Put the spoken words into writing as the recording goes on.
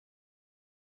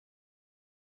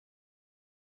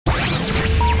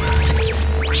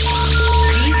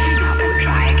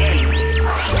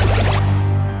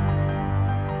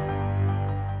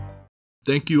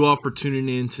Thank you all for tuning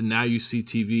in to Now You See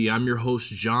TV. I'm your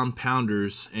host, John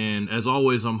Pounders, and as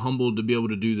always, I'm humbled to be able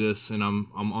to do this, and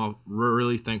I'm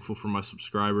really thankful for my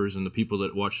subscribers and the people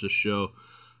that watch this show.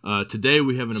 Today,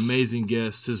 we have an amazing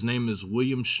guest. His name is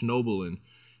William Schnoebelen,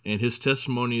 and his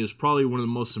testimony is probably one of the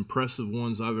most impressive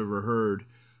ones I've ever heard.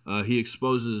 He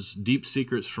exposes deep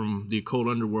secrets from the occult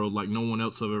underworld like no one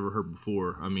else I've ever heard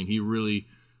before. I mean, he really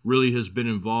has been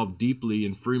involved deeply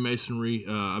in Freemasonry.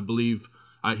 I believe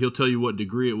he'll tell you what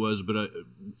degree it was, but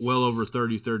well over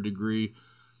 33rd degree.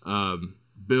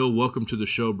 Bill, welcome to the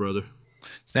show, brother.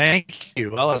 Thank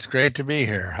you. Well, it's great to be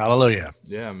here. Hallelujah.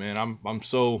 Yeah, man, I'm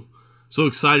so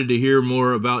excited to hear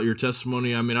more about your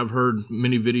testimony. I mean, I've heard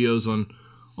many videos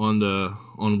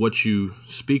on what you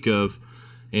speak of,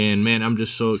 and man, I'm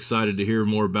just so excited to hear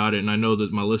more about it. And I know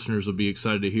that my listeners will be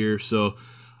excited to hear. So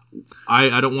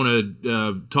I don't want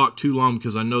to talk too long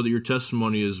because I know that your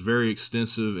testimony is very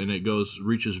extensive and it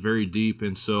reaches very deep.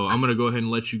 And so I'm going to go ahead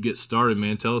and let you get started,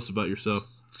 man. Tell us about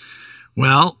yourself.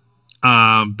 Well,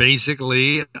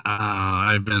 basically,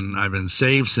 I've been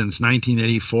saved since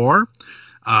 1984.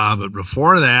 But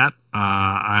before that,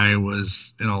 I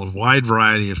was in a wide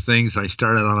variety of things. I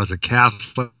started out as a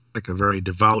Catholic, a very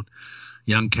devout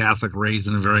young Catholic, raised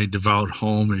in a very devout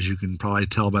home. As you can probably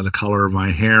tell by the color of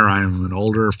my hair, I'm an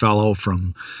older fellow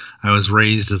I was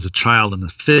raised as a child in the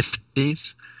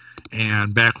 50s,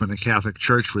 and back when the Catholic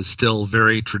Church was still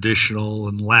very traditional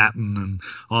and Latin and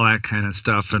all that kind of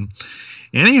stuff. And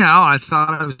anyhow, I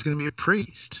thought I was going to be a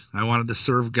priest. I wanted to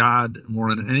serve God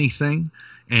more than anything.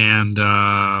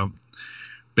 And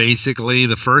basically,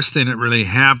 the first thing that really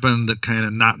happened that kind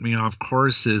of knocked me off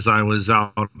course is I was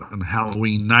out on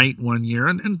Halloween night one year.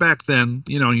 And back then,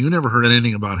 you never heard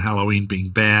anything about Halloween being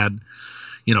bad.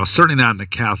 Certainly not in the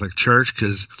Catholic Church,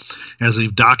 because as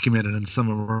we've documented in some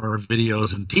of our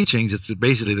videos and teachings, it's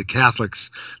basically the Catholics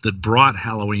that brought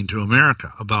Halloween to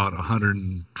America about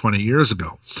 120 years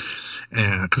ago.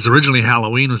 Because originally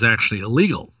Halloween was actually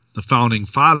illegal. The founding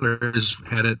fathers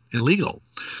had it illegal.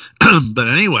 But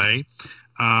anyway,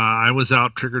 I was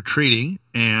out trick-or-treating,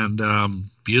 and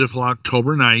beautiful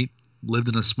October night, lived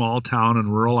in a small town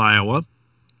in rural Iowa.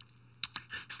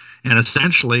 And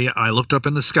essentially, I looked up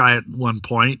in the sky at one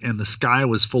point, and the sky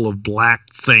was full of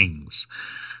black things.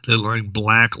 They looked like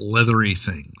black, leathery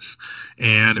things.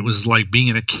 And it was like being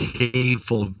in a cave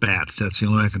full of bats. That's the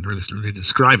only way I can really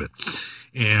describe it.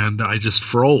 And I just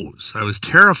froze. I was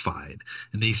terrified.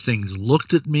 And these things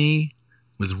looked at me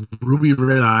with ruby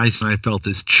red eyes, and I felt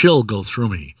this chill go through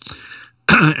me.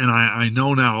 And I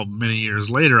know now, many years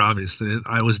later, obviously, that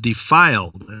I was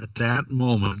defiled at that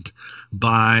moment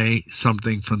by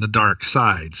something from the dark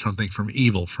side, something from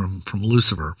evil, from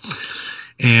Lucifer.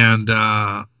 And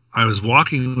I was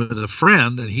walking with a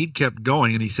friend, and he kept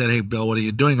going, and he said, "Hey, Bill, what are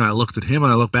you doing?" And I looked at him,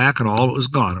 and I looked back, and all of it was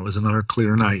gone. It was another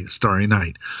clear night, starry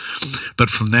night. But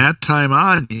from that time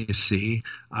on, you see,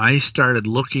 I started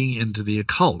looking into the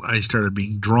occult. I started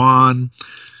being drawn,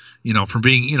 from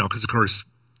being, because, of course,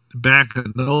 back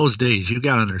in those days, you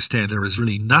got to understand, there was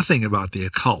really nothing about the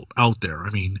occult out there. I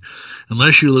mean,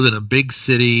 unless you live in a big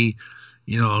city,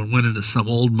 and went into some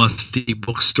old musty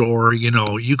bookstore,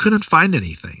 you couldn't find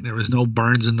anything. There was no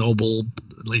Barnes and Noble,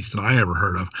 at least that I ever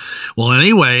heard of. Well,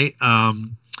 anyway,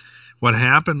 what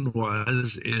happened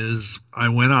is I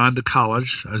went on to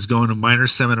college. I was going to minor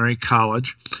seminary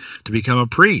college to become a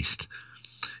priest.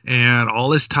 And all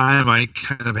this time, I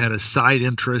kind of had a side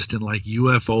interest in like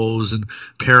UFOs and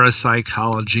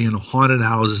parapsychology and haunted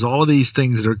houses, all of these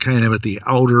things that are kind of at the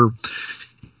outer,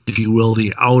 if you will,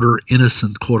 the outer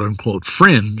innocent, quote unquote,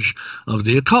 fringe of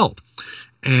the occult.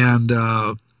 And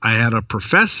I had a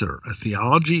professor, a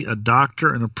theology, a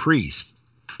doctor, and a priest,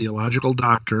 theological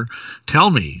doctor, tell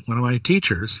me, one of my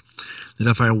teachers, that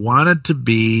if I wanted to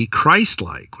be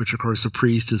Christ-like, which of course a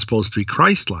priest is supposed to be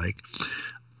Christ-like,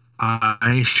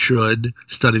 I should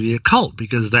study the occult,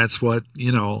 because that's what,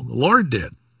 the Lord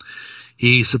did.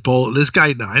 This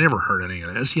guy, I never heard any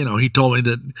of this, he told me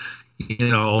that,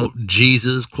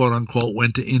 Jesus, quote unquote,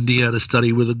 went to India to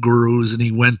study with the gurus, and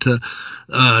he went to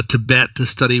Tibet to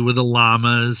study with the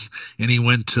lamas, and he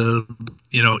went to,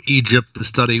 Egypt to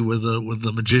study with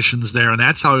the magicians there. And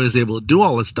that's how he was able to do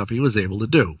all this stuff he was able to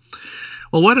do.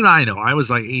 Well, what did I know? I was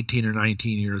like 18 or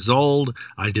 19 years old.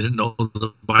 I didn't know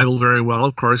the Bible very well,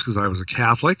 of course, because I was a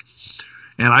Catholic.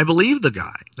 And I believed the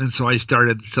guy. And so I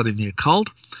started studying the occult.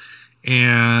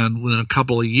 And within a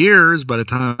couple of years, by the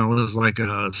time I was like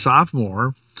a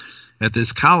sophomore at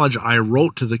this college, I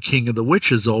wrote to the king of the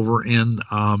witches over in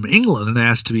England and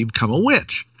asked to become a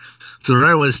witch. So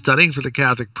I was studying for the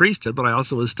Catholic priesthood, but I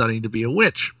also was studying to be a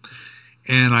witch.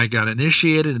 And I got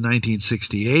initiated in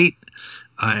 1968.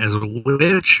 as a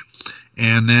witch.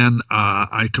 And then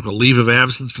I took a leave of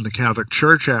absence from the Catholic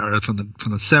Church, from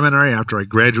the seminary, after I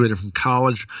graduated from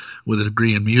college with a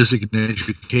degree in music and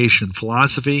education and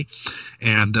philosophy.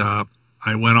 And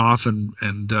I went off and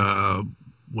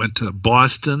went to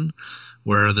Boston,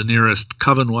 where the nearest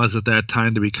coven was at that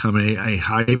time, to become a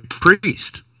high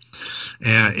priest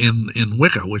in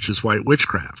Wicca, which is white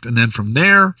witchcraft. And then from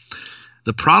there,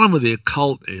 the problem with the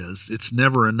occult is it's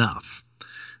never enough.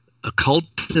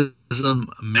 Occultism,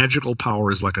 magical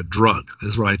power is like a drug.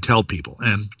 This is what I tell people.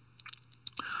 And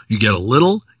you get a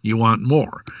little, you want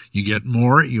more. You get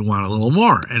more, you want a little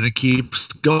more. And it keeps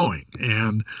going.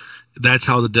 And that's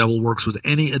how the devil works with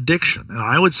any addiction. And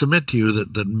I would submit to you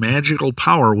that magical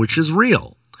power, which is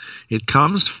real, it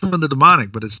comes from the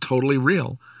demonic, but it's totally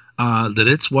real, that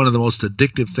it's one of the most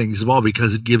addictive things of all,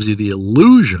 because it gives you the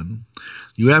illusion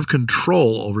you have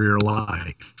control over your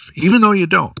life, even though you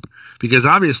don't. Because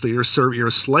obviously you're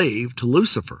a slave to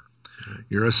Lucifer.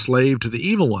 You're a slave to the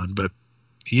evil one, but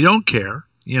you don't care,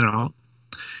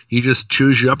 He just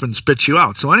chews you up and spits you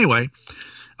out. So anyway,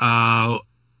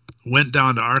 went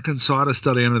down to Arkansas to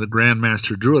study under the Grand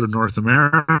Master Druid of North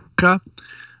America.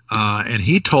 And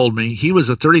he told me he was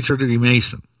a 33rd degree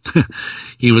Mason.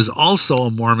 He was also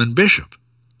a Mormon bishop.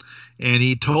 And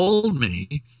he told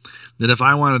me that if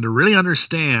I wanted to really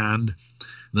understand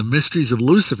the mysteries of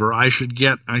Lucifer, I should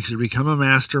become a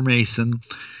Master Mason.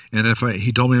 And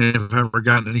he told me if I ever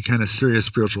got in any kind of serious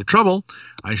spiritual trouble,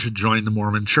 I should join the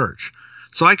Mormon Church.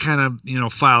 So I kind of,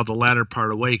 filed the latter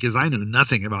part away, because I knew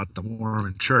nothing about the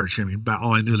Mormon Church. I mean,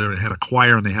 all I knew, they had a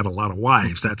choir and they had a lot of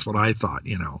wives. That's what I thought,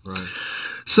 Right.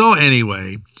 So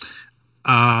anyway,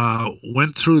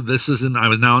 went through this. I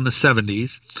was now in the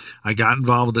 70s. I got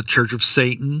involved with the Church of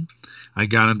Satan. I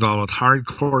got involved with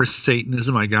hardcore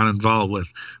Satanism. I got involved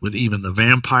with even the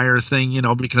vampire thing,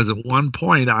 because at one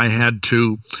point I had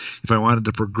to, if I wanted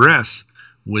to progress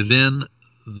within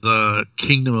the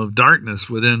kingdom of darkness,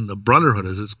 within the brotherhood,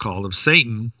 as it's called, of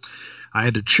Satan, I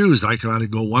had to choose. I could either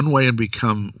go one way and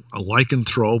become a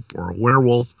lycanthrope or a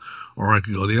werewolf, or I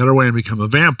could go the other way and become a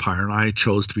vampire. And I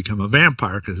chose to become a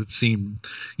vampire because it seemed,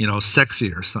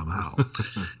 sexier somehow.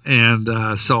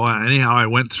 And so anyhow, I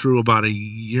went through about a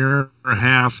year and a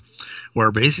half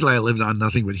where basically I lived on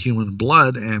nothing but human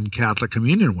blood and Catholic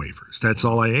communion wafers. That's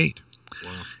all I ate.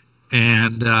 Wow.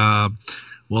 And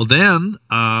then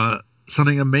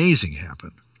something amazing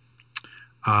happened.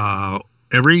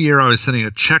 Every year I was sending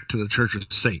a check to the Church of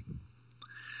Satan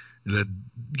that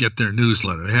get their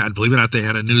newsletter. Believe it or not, they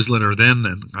had a newsletter then,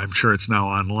 and I'm sure it's now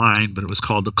online, but it was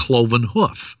called The Cloven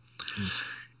Hoof.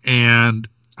 And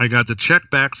I got the check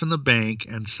back from the bank,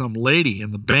 and some lady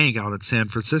in the bank out at San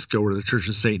Francisco, where the Church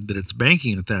of Satan did its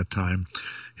banking at that time,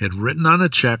 had written on the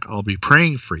check, "I'll be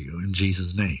praying for you in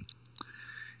Jesus' name."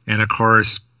 And of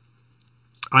course,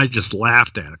 I just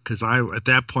laughed at it, because at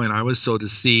that point I was so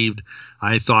deceived.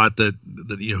 I thought that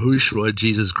Yahushua,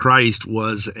 Jesus Christ,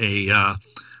 was the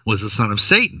son of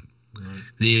Satan. Right.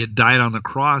 He had died on the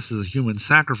cross as a human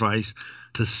sacrifice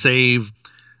to save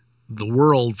the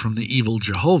world from the evil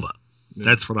Jehovah. Yeah.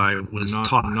 That's what I was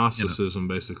taught. Gnosticism,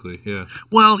 basically. Yeah.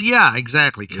 Well, yeah,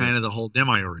 exactly. Kind of the whole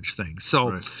demiurge thing.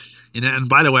 So, right. And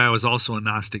by the way, I was also a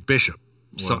Gnostic bishop.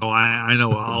 Wow. So I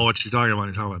know all what you're talking about.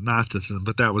 You're talking about Gnosticism,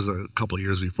 but that was a couple of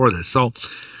years before this. So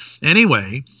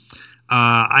anyway,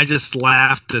 I just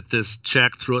laughed at this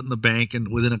check, threw it in the bank,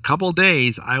 and within a couple of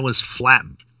days, I was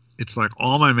flattened. It's like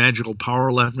all my magical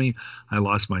power left me. I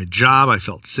lost my job. I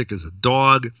felt sick as a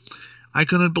dog. I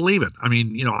couldn't believe it. I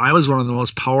mean, I was one of the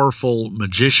most powerful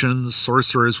magicians,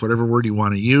 sorcerers, whatever word you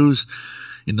want to use,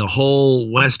 in the whole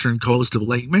western coast of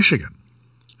Lake Michigan.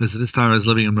 Because at this time I was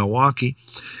living in Milwaukee.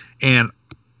 And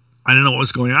I didn't know what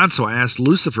was going on, so I asked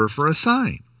Lucifer for a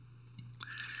sign.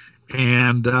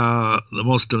 And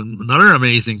another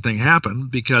amazing thing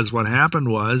happened, because what happened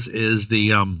is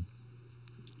the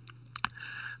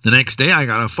next day I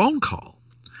got a phone call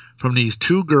from these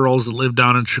two girls that live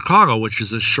down in Chicago, which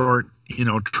is a short,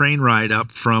 train ride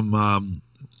up from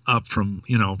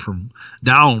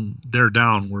down. They're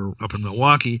down. We're up in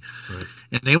Milwaukee. Right.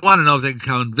 And they want to know if they can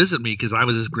come and visit me, because I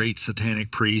was this great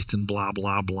satanic priest and blah,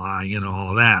 blah, blah,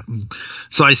 all of that. And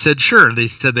so I said, sure. They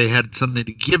said they had something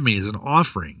to give me as an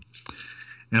offering.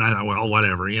 And I thought, well,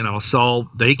 whatever, So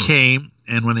they came,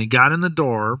 and when they got in the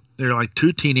door, they were like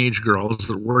two teenage girls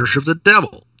that worship the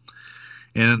devil.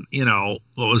 And,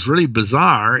 what was really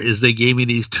bizarre is they gave me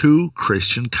these two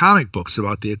Christian comic books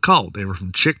about the occult. They were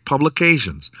from Chick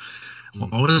Publications.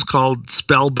 One is called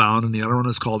Spellbound, and the other one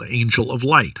is called Angel of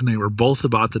Light. And they were both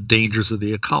about the dangers of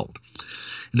the occult.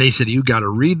 And they said, you got to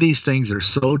read these things. They're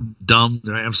so dumb.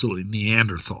 They're absolutely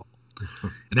Neanderthal.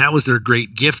 And that was their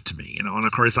great gift to me, And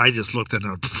of course, I just looked at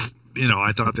them,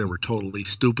 I thought they were totally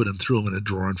stupid and threw them in a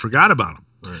drawer and forgot about them.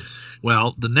 Right.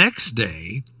 Well, the next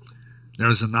day, there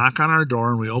was a knock on our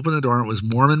door, and we opened the door, and it was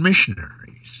Mormon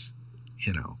missionaries,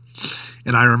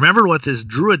 And I remember what this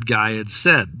Druid guy had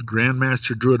said, the Grand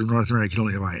Master Druid of North America.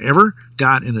 Only if I ever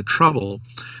got into trouble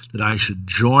that I should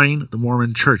join the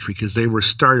Mormon Church, because they were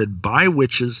started by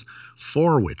witches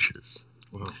for witches.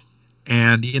 Wow.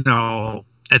 And,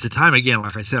 at the time, again,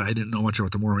 like I said, I didn't know much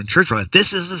about the Mormon Church, but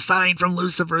this is the sign from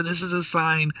Lucifer. This is a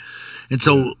sign. And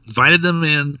so invited them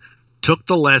in, took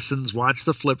the lessons, watched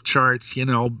the flip charts,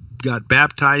 got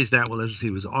baptized. It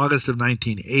was August of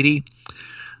 1980.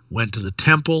 Went to the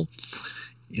temple,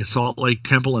 Salt Lake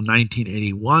Temple, in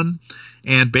 1981,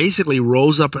 and basically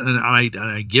rose up, and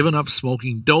I'd given up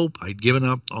smoking dope. I'd given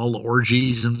up all the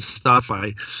orgies and stuff.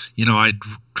 I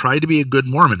tried to be a good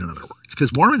Mormon, in other words,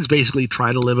 because Mormons basically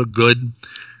try to live a good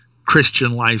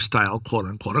Christian lifestyle, quote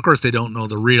unquote. Of course, they don't know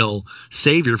the real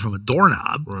Savior from a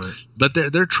doorknob, right? But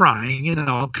they're trying,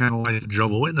 kind of like the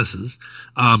Jehovah's Witnesses.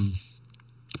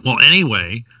 Well,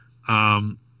 anyway,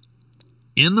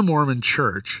 in the Mormon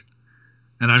Church,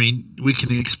 and I mean, we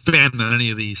can expand on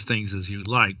any of these things as you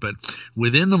like, but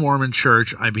within the Mormon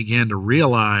Church, I began to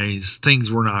realize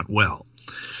things were not well.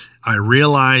 I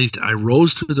realized I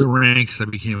rose through the ranks. I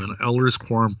became an elders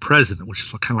quorum president, which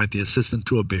is kind of like the assistant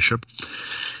to a bishop.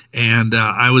 And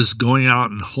I was going out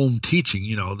and home teaching.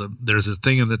 There's a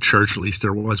thing in the church, at least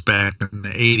there was back in the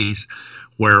 80s,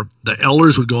 where the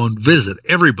elders would go and visit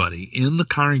everybody in the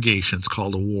congregation. It's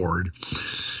called a ward,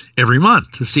 every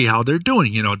month, to see how they're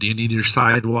doing. Do you need your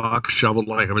sidewalk shoveled,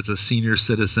 like if it's a senior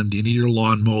citizen? Do you need your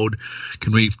lawn mowed?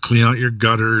 Can we clean out your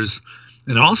gutters?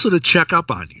 And also to check up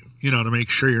on you, to make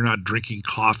sure you're not drinking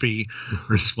coffee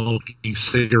or smoking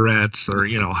cigarettes or,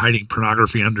 hiding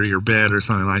pornography under your bed or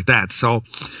something like that. So,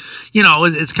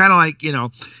 it's kind of like,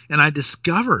 and I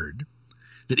discovered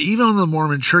that even the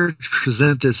Mormon Church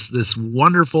present this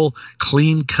wonderful,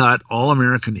 clean-cut,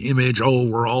 all-American image. Oh,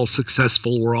 we're all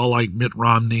successful. We're all like Mitt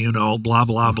Romney, blah,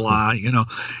 blah, blah, And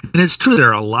it's true. There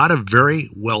are a lot of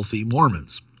very wealthy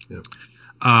Mormons. Yep.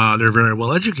 They're very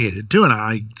well educated, too, and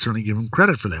I certainly give them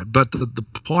credit for that. But the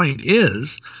point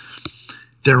is,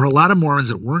 there are a lot of Mormons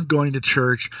that weren't going to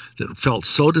church, that felt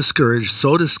so discouraged,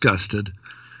 so disgusted,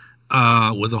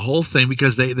 with the whole thing,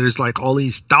 because there's like all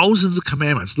these thousands of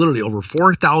commandments, literally over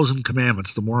 4,000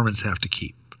 commandments the Mormons have to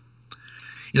keep.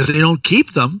 If they don't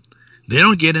keep them, they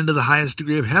don't get into the highest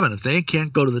degree of heaven. If they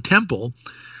can't go to the temple,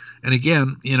 and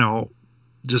again,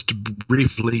 just to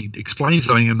briefly explain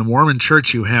something, in the Mormon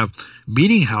Church you have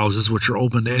meeting houses, which are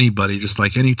open to anybody, just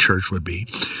like any church would be.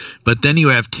 But then you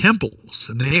have temples,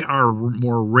 and they are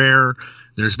more rare.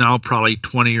 There's now probably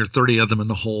 20 or 30 of them in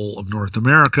the whole of North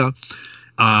America,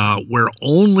 where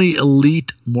only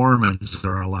elite Mormons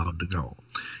are allowed to go.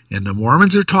 And the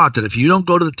Mormons are taught that if you don't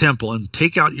go to the temple and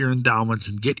take out your endowments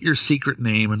and get your secret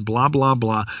name and blah, blah,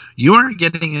 blah, you aren't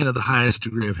getting into the highest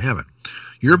degree of heaven.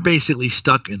 You're basically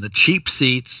stuck in the cheap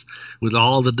seats with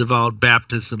all the devout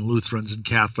Baptists and Lutherans and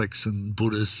Catholics and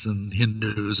Buddhists and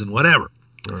Hindus and whatever.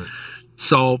 Right.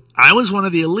 So I was one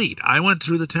of the elite. I went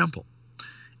through the temple.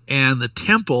 And the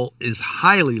temple is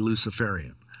highly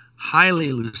Luciferian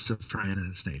in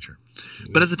its nature. Yeah.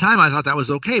 But at the time, I thought that was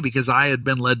okay, because I had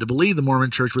been led to believe the Mormon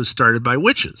Church was started by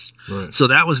witches. Right. So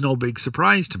that was no big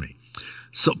surprise to me.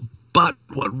 But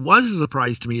what was a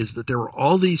surprise to me is that there were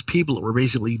all these people that were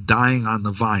basically dying on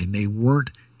the vine. They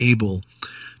weren't able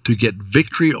to get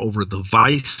victory over the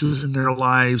vices in their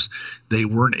lives. They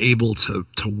weren't able to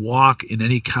walk in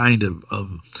any kind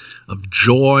of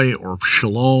joy or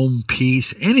shalom,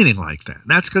 peace, anything like that. And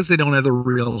that's because they don't have the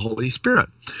real Holy Spirit.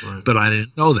 Right. But I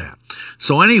didn't know that.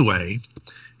 So anyway,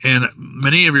 and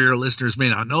many of your listeners may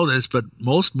not know this, but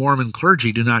most Mormon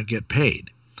clergy do not get paid.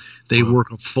 They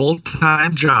work a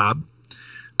full-time job,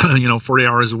 40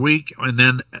 hours a week, and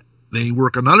then they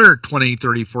work another 20,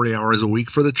 30, 40 hours a week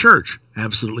for the church,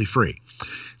 absolutely free.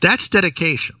 That's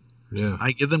dedication. Yeah.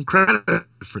 I give them credit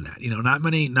for that.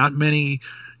 Not many,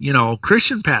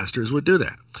 Christian pastors would do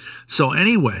that. So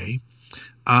anyway,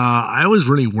 I was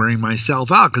really wearing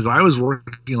myself out, because I was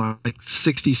working like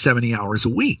 60, 70 hours a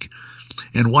week.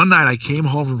 And one night I came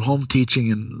home from home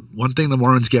teaching, and one thing the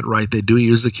Mormons get right, they do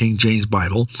use the King James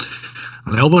Bible.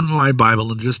 And I opened my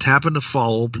Bible and just happened to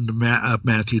fall open to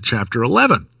Matthew chapter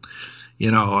 11.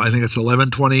 I think it's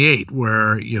 11:28,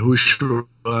 where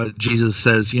Yahushua, Jesus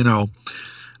says,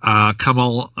 come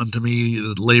all unto me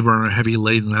that labor and are heavy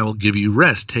laden, and I will give you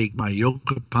rest. Take my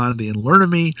yoke upon thee and learn of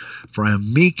me, for I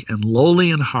am meek and lowly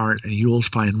in heart, and you will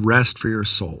find rest for your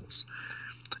souls.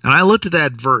 And I looked at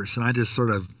that verse, and I just sort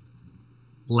of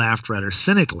laughed rather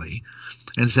cynically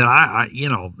and said, I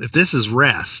if this is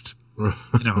rest,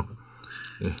 yeah.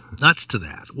 Nuts to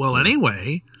that. Well,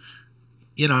 anyway,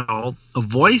 a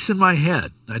voice in my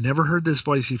head, I never heard this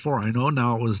voice before. I know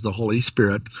now it was the Holy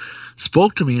Spirit,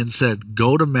 spoke to me and said,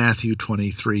 go to Matthew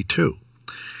 23:2.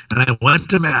 And I went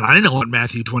to Matt. I didn't know what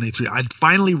Matthew 23. I'd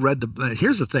finally read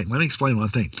here's the thing. Let me explain one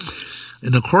thing.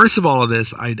 In the course of all of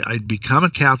this, I'd become a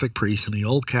Catholic priest in the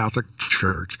old Catholic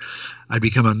Church. I'd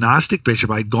become a Gnostic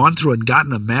bishop. I'd gone through and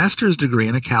gotten a master's degree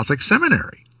in a Catholic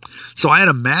seminary. So I had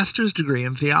a master's degree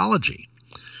in theology.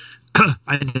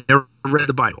 I never read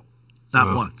the Bible,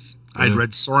 not once. Yeah. I'd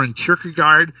read Soren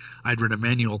Kierkegaard. I'd read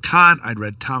Immanuel Kant. I'd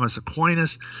read Thomas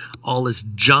Aquinas, all this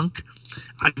junk.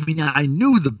 I mean, I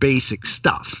knew the basic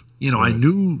stuff. I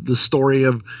knew the story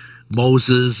of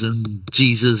Moses and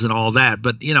Jesus and all that,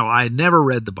 but, I had never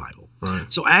read the Bible.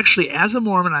 Right. So actually, as a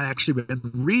Mormon, I'd actually been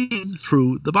reading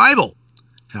through the Bible.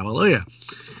 Hallelujah.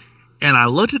 And I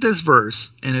looked at this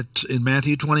verse in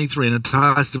Matthew 23, and it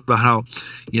talks about how,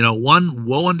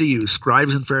 woe unto you,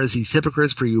 scribes and Pharisees,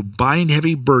 hypocrites, for you bind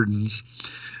heavy burdens,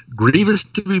 grievous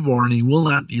to be borne, and you will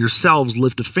not yourselves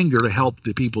lift a finger to help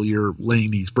the people you're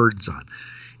laying these burdens on.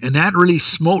 And that really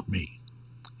smote me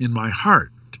in my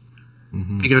heart,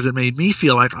 because it made me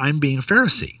feel like I'm being a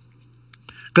Pharisee.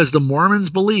 Because the Mormons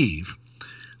believe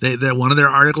that one of their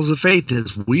articles of faith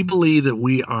is, we believe that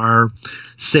we are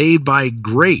saved by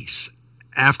grace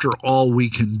after all we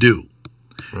can do.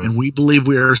 Right. And we believe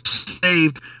we are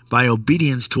saved by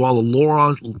obedience to all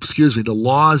the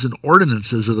laws and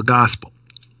ordinances of the gospel.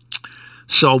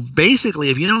 So basically,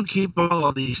 if you don't keep all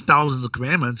of these thousands of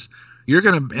commandments, you're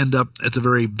going to end up at the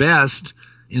very best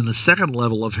in the second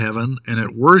level of heaven, and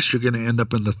at worst, you're going to end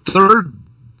up in the third,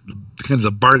 kind of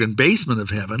the bargain basement of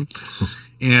heaven.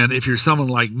 And if you're someone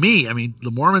like me, I mean,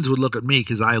 the Mormons would look at me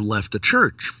because I left the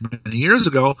church many years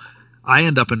ago. I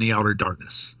end up in the outer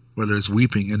darkness where there's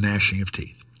weeping and gnashing of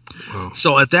teeth. Wow.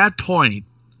 So at that point,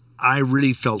 I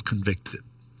really felt convicted.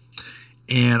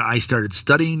 And I started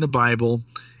studying the Bible,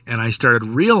 and I started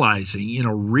realizing,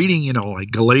 reading,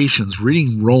 like Galatians,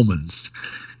 reading Romans,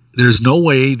 there's no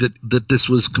way that this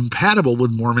was compatible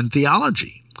with Mormon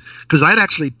theology. Because I'd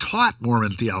actually taught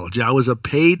Mormon theology. I was a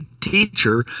paid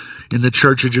teacher in the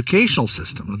church educational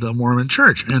system of the Mormon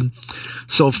church. And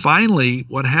so finally,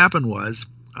 what happened was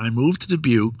I moved to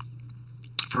Dubuque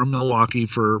from Milwaukee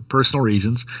for personal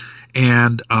reasons,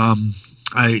 and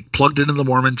I plugged into the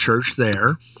Mormon church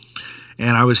there.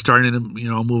 And I was starting to,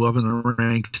 move up in the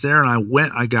ranks there.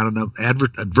 And I got an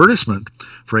advertisement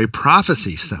for a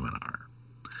prophecy seminar.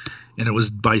 And it was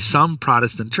by some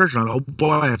Protestant church. And I thought, oh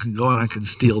boy, I can go and I can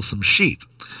steal some sheep.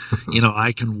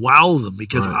 I can wow them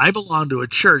because I belong to a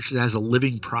church that has a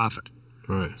living prophet.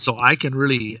 Right. So I can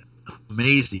really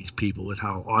amaze these people with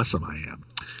how awesome I am.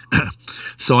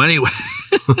 So anyway,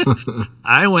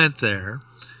 I went there,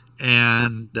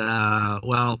 and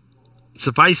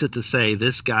suffice it to say,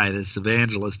 this guy, this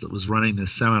evangelist that was running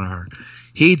this seminar,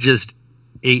 he just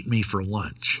ate me for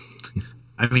lunch.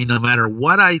 I mean, no matter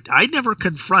what, I never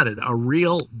confronted a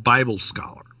real Bible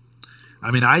scholar. I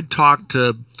mean, I'd talked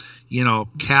to,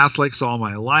 Catholics all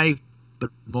my life, but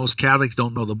most Catholics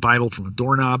don't know the Bible from a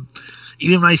doorknob.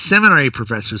 Even my seminary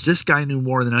professors, this guy knew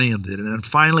more than any of them did. And then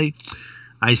finally,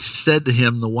 I said to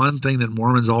him the one thing that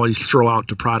Mormons always throw out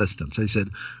to Protestants. I said,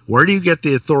 where do you get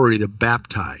the authority to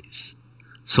baptize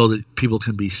so that people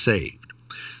can be saved?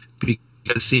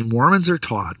 Because, see, Mormons are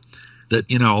taught that,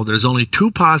 there's only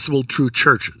two possible true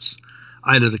churches.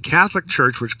 Either the Catholic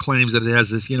Church, which claims that it has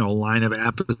this, line of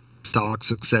apostolic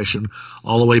succession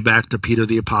all the way back to Peter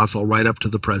the Apostle right up to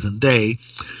the present day,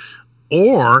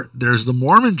 or there's the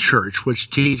Mormon Church, which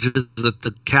teaches that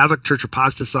the Catholic Church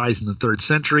apostatized in the 3rd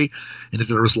century, and if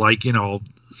there was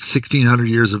 1,600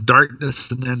 years of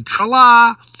darkness, and then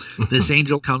tra-la, this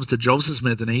angel comes to Joseph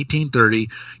Smith in 1830,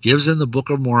 gives him the Book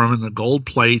of Mormon, the gold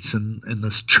plates, and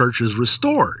this church is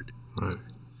restored. Right.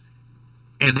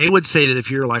 And they would say that if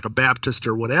you're like a Baptist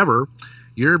or whatever,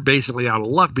 you're basically out of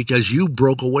luck because you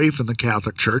broke away from the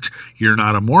Catholic Church. You're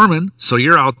not a Mormon, so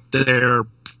you're out there,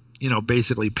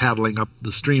 basically paddling up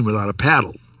the stream without a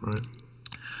paddle. Right.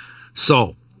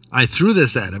 So I threw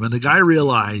this at him, and the guy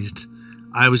realized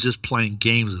I was just playing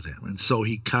games with him. And so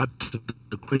he cut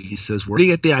the quick. He says, where do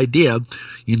you get the idea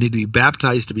you need to be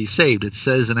baptized to be saved? It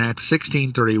says in Acts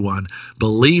 16:31,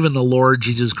 believe in the Lord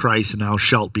Jesus Christ and thou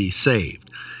shalt be saved.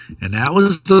 And that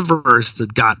was the verse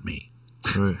that got me,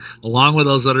 right, along with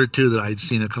those other two that I'd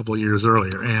seen a couple of years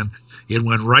earlier. And it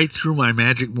went right through my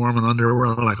magic Mormon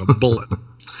underwear like a bullet.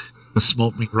 It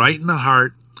smote me right in the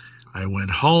heart. I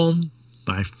went home.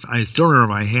 I still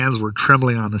remember my hands were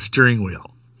trembling on the steering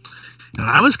wheel. And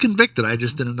I was convicted. I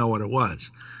just didn't know what it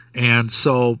was. And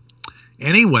so,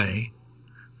 anyway,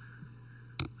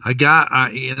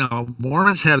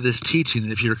 Mormons have this teaching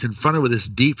that if you're confronted with this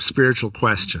deep spiritual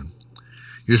question,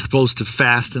 you're supposed to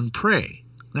fast and pray.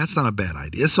 That's not a bad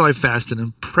idea. So I fasted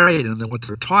and prayed. And then what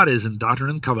they're taught is in Doctrine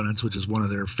and Covenants, which is one of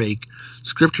their fake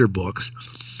scripture books,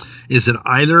 is that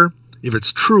either, if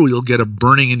it's true, you'll get a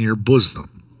burning in your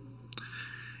bosom.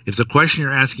 If the question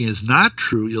you're asking is not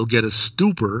true, you'll get a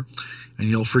stupor and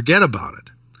you'll forget about it.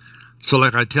 So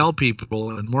like I tell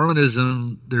people, in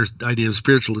Mormonism, there's the idea of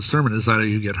spiritual discernment is either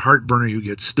you get heartburn or you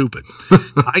get stupid.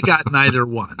 I got neither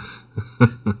one.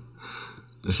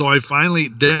 So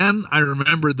then I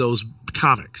remembered those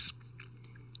comics.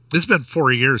 This has been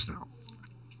 4 years now.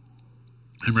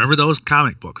 I remember those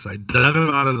comic books. I dug them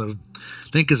out of the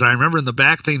thing because I remember in the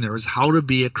back thing there was how to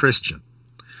be a Christian,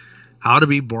 how to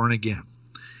be born again.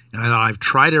 And I thought, I've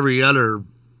tried every other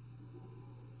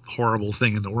horrible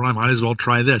thing in the world. I might as well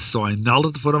try this. So I knelt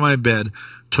at the foot of my bed,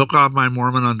 took off my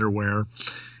Mormon underwear,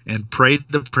 and prayed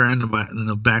the prayer in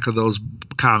the back of those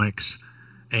comics,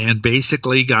 and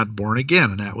basically got born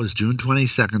again. And that was June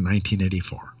 22nd,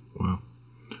 1984. Wow.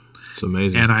 It's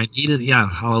amazing. And I needed,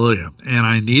 hallelujah. And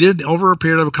I needed, over a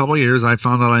period of a couple of years, I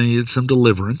found out I needed some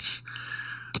deliverance.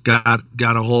 Got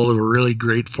a hold of a really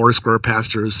great Foursquare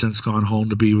pastor who's since gone home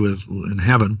to be in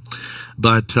heaven.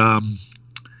 But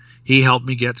he helped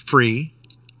me get free.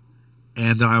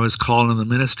 And then I was called in the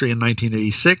ministry in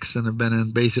 1986 and have been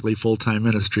in basically full-time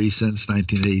ministry since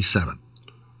 1987.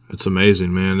 That's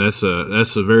amazing, man. That's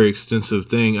a very extensive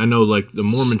thing. I know, like the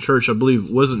Mormon Church, I believe,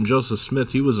 wasn't Joseph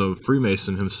Smith. He was a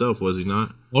Freemason himself, was he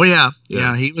not? Oh, yeah.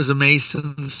 He was a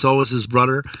Mason. So was his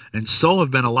brother. And so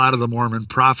have been a lot of the Mormon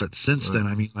prophets since then.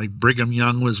 I mean, like Brigham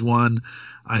Young was one.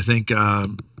 I think a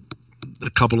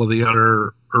couple of the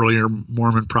other earlier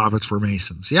Mormon prophets were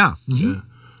Masons. Yeah. Mm-hmm.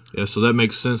 Yeah. So that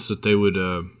makes sense that they would,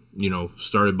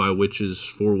 started by witches,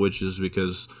 for witches,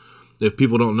 because if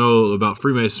people don't know about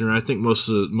Freemasonry, I think most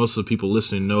of the people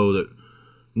listening know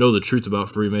the truth about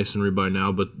Freemasonry by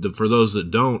now. But for those that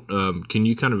don't, can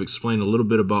you kind of explain a little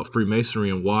bit about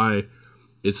Freemasonry and why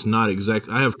it's not exact?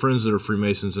 I have friends that are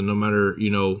Freemasons, and no matter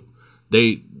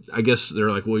I guess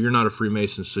they're like, well, you're not a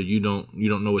Freemason, so you don't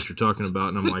know what you're talking about.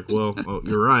 And I'm like, well,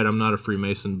 you're right, I'm not a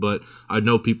Freemason, but I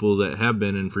know people that have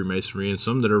been in Freemasonry and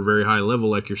some that are very high level,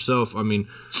 like yourself. I mean,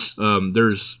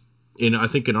 I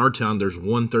think in our town there's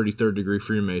one 33rd degree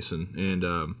Freemason,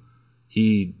 and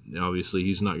he's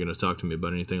not going to talk to me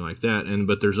about anything like that.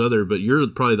 But you're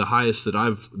probably the highest that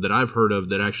I've heard of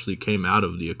that actually came out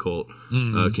of the occult.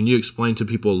 Mm-hmm. Can you explain to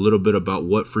people a little bit about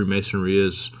what Freemasonry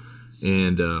is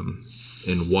and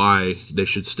why they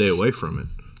should stay away from it?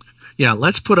 Yeah,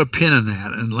 let's put a pin in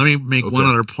that, and let me make one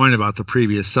other point about the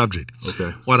previous subject.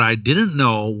 Okay. What I didn't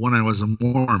know when I was a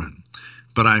Mormon,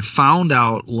 but I found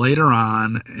out later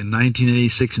on in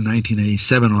 1986 and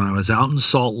 1987 when I was out in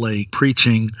Salt Lake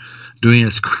preaching, doing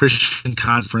this Christian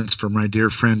conference for my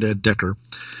dear friend Ed Decker,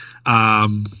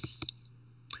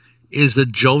 is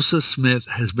that Joseph Smith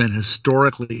has been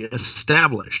historically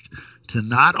established to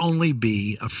not only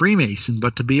be a Freemason,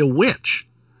 but to be a witch,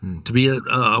 to be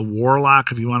a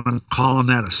warlock, if you want to call him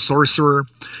that, a sorcerer.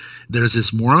 There's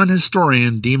this Mormon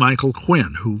historian, D. Michael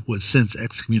Quinn, who was since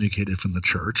excommunicated from the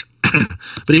church,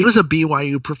 but he was a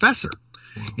BYU professor.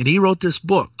 And he wrote this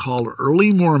book called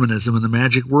Early Mormonism and the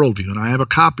Magic Worldview, and I have a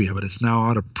copy of it. It's now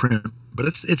out of print, but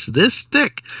it's this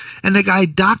thick. And the guy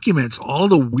documents all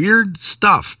the weird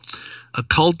stuff,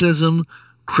 occultism,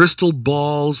 crystal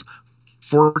balls,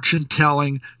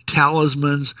 fortune-telling,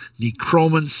 talismans,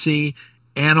 necromancy,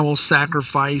 animal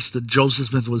sacrifice that Joseph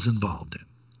Smith was involved in.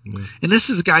 Yeah. And this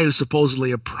is a guy who's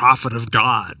supposedly a prophet of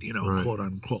God, right. quote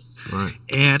unquote. Right.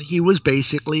 And he was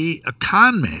basically a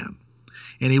con man.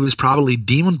 And he was probably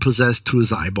demon-possessed to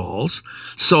his eyeballs.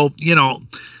 So,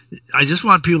 I just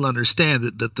want people to understand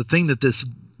that the thing that this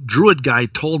Druid guy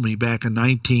told me back in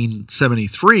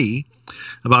 1973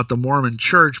 about the Mormon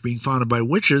church being founded by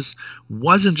witches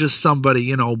wasn't just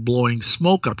somebody, blowing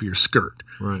smoke up your skirt.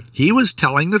 Right. He was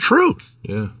telling the truth.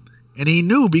 Yeah. And he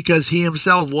knew because he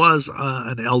himself was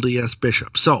an LDS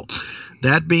bishop. So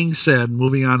that being said,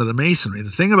 moving on to the Masonry,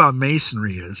 the thing about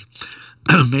Masonry is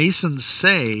Masons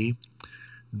say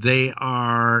they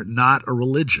are not a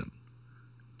religion,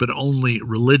 but only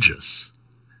religious.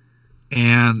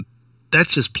 And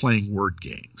that's just playing word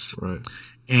games. Right.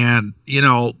 And,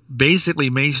 basically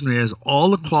Masonry has all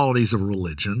the qualities of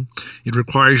religion. It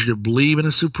requires you to believe in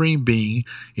a supreme being.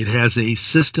 It has a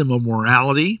system of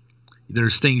morality.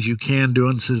 There's things you can do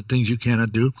and things you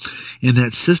cannot do. And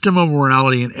that system of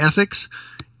morality and ethics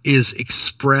is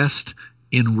expressed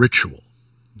in ritual.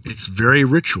 It's very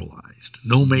ritualized.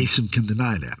 No Mason can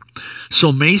deny that.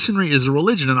 So Masonry is a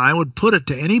religion, and I would put it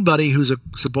to anybody who's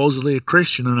supposedly a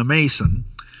Christian and a Mason,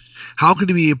 how could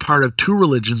you be a part of two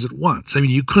religions at once? I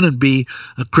mean, you couldn't be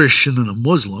a Christian and a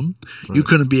Muslim. Right. You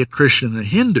couldn't be a Christian and a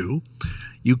Hindu.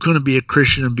 You couldn't be a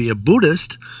Christian and be a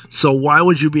Buddhist. So why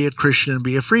would you be a Christian and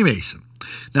be a Freemason?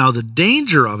 Now, the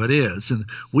danger of it is, and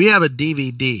we have a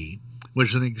DVD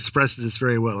which I think expresses this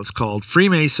very well. It's called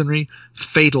Freemasonry,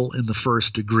 Fatal in the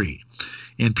First Degree.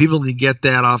 And people can get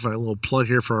that off. A little plug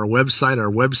here for our website.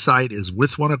 Our website is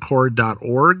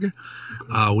withoneaccord.org.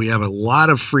 We have a lot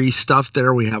of free stuff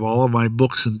there. We have all of my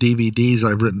books and DVDs.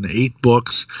 I've written 8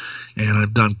 books, and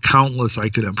I've done countless. I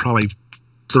could have probably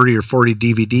 30 or 40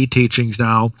 DVD teachings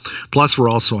now. Plus, we're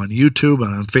also on YouTube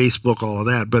and on Facebook, all of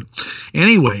that. But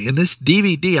anyway, in this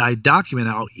DVD, I document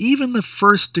how even the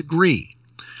first degree.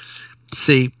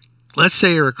 See, let's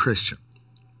say you're a Christian,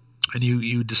 and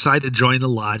you decide to join the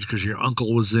lodge because your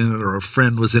uncle was in it or a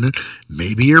friend was in it.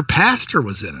 Maybe your pastor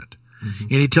was in it. Mm-hmm.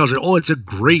 And he tells you, oh, it's a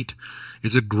great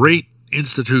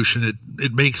institution.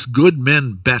 It makes good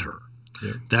men better.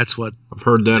 Yeah. That's what I've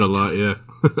heard that a lot. Yeah.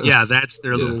 Yeah. That's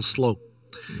their little slogan.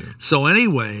 Yeah. So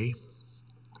anyway,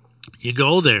 you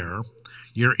go there,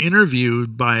 you're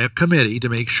interviewed by a committee to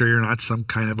make sure you're not some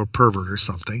kind of a pervert or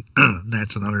something.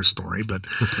 That's another story, but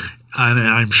and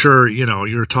I'm sure,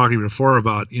 you were talking before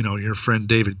about, your friend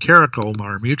David Carrico,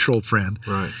 our mutual friend.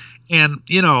 Right. And,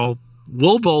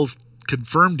 we'll both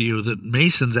confirm to you that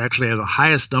Masons actually have the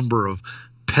highest number of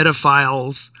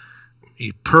pedophiles,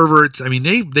 perverts. I mean,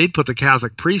 they put the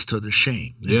Catholic priesthood to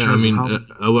shame. Yeah, I mean,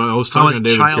 I was talking to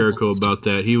David Carrico about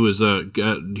that. He was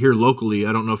here locally.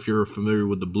 I don't know if you're familiar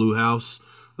with the Blue House,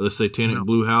 the Satanic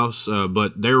Blue House,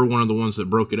 but they were one of the ones that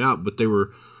broke it out. But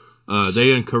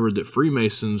they uncovered that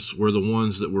Freemasons were the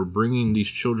ones that were bringing these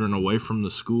children away from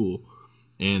the school,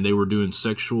 and they were doing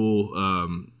sexual,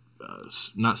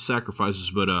 not sacrifices,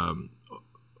 but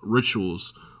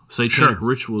rituals. Satanic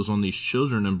rituals on these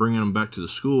children and bringing them back to the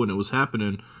school, and it was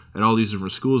happening at all these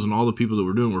different schools, and all the people that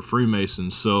were doing were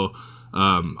Freemasons. So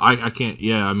I can't.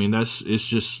 Yeah, I mean it's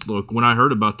just, look, when I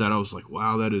heard about that, I was like,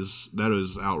 wow, that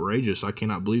is outrageous. I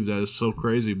cannot believe that. It's so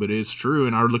crazy, but it's true.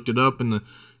 And I looked it up, and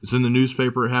it's in the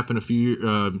newspaper. It happened I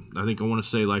think I want to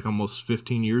say like almost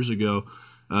 15 years ago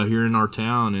here in our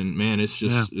town, and man, it's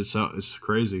just it's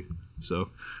crazy. So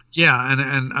yeah,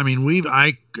 and I mean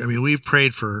we've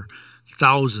prayed for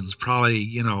thousands, probably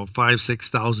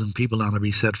 5,000-6,000 people now to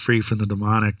be set free from the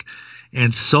demonic,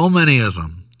 and so many of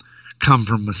them come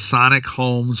from Masonic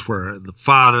homes where the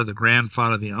father, the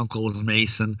grandfather, the uncle was a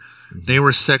Mason. Mm-hmm. They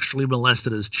were sexually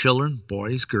molested as children,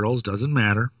 boys, girls, doesn't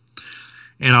matter.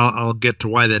 And I'll get to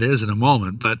why that is in a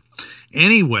moment. But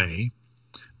anyway,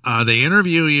 they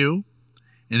interview you,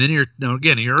 and then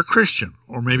you're a Christian,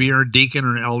 or maybe you're a deacon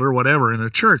or an elder, whatever, in a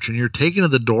church, and you're taken to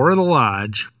the door of the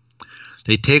lodge.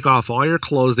 They take off all your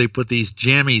clothes. They put these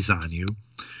jammies on you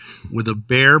with a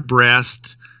bare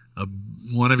breast.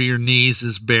 One of your knees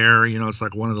is bare. It's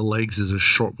like one of the legs is a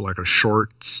short leg.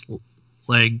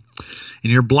 And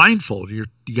you're blindfolded. You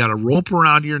got a rope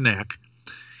around your neck.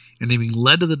 And they're being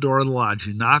led to the door of the lodge.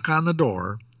 You knock on the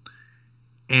door.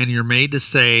 And you're made to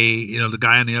say, the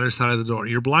guy on the other side of the door,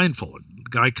 you're blindfolded.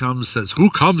 Guy comes, says, who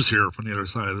comes here from the other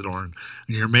side of the door? And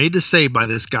you're made to say by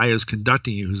this guy who's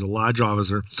conducting you, who's a lodge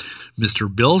officer, Mr.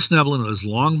 Bill Schnoebelen, who has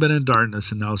long been in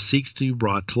darkness and now seeks to be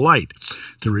brought to light,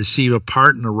 to receive a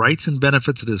part in the rights and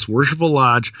benefits of this worshipful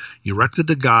lodge erected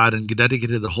to God and dedicated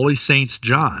to the holy saints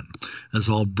John, as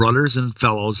all brothers and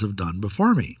fellows have done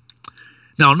before me.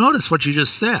 Now notice what you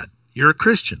just said. You're a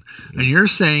Christian, and you're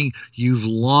saying you've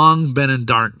long been in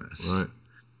darkness. Right.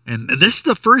 And this is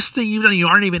the first thing you've done. You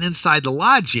aren't even inside the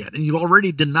lodge yet, and you've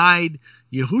already denied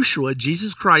Yahushua,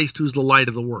 Jesus Christ, who's the light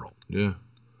of the world. Yeah.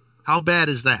 How bad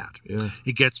is that? Yeah.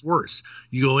 It gets worse.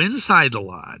 You go inside the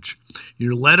lodge.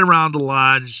 You're led around the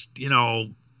lodge.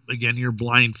 Again, you're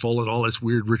blindfolded. All this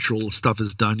weird ritual stuff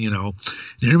is done.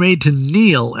 You're made to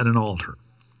kneel at an altar.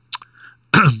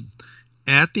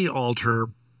 At the altar,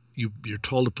 you're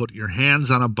told to put your hands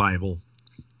on a Bible,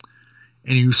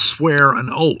 and you swear an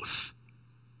oath.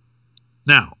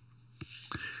 Now,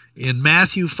 in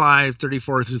Matthew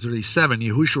 5:34-37,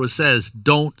 Yahushua says,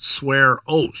 don't swear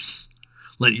oaths.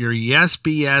 Let your yes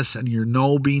be yes and your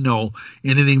no be no.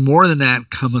 Anything more than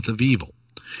that cometh of evil.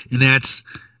 And that's,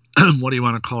 what do you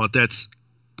want to call it? That's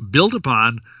built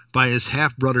upon by his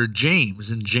half-brother James.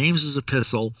 In James's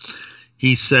epistle,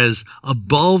 he says,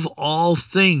 above all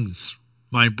things,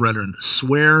 my brethren,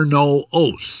 swear no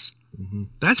oaths. Mm-hmm.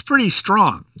 That's pretty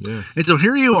strong. Yeah. And so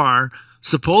here you are,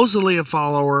 supposedly a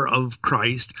follower of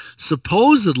Christ,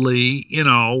 supposedly,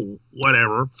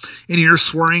 whatever, and you're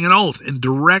swearing an oath in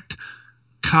direct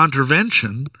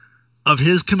contravention of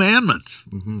his commandments.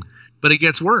 Mm-hmm. But it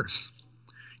gets worse.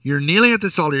 You're kneeling at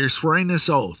this altar, you're swearing this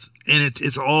oath, and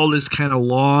it's all this kind of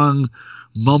long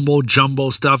mumbo jumbo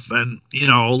stuff, and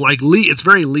it's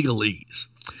very legalese.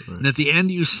 Right. And at the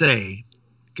end you say,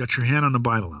 got your hand on the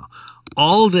Bible now,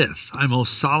 all this I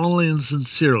most solemnly and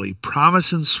sincerely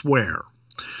promise and swear,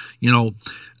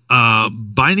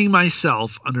 binding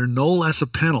myself under no less a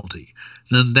penalty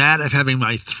than that of having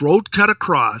my throat cut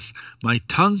across, my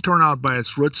tongue torn out by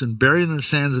its roots, and buried in the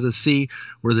sands of the sea,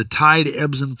 where the tide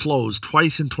ebbs and flows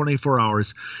twice in 24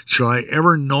 hours, shall I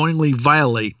ever knowingly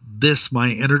violate this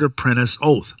my entered apprentice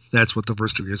oath. That's what the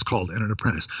first degree is called, entered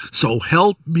apprentice. So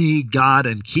help me God,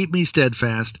 and keep me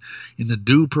steadfast in the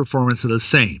due performance of the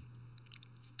same.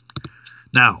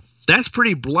 Now, that's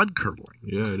pretty blood-curdling.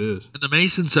 Yeah, it is. And the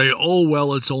Masons say, oh,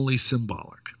 well, it's only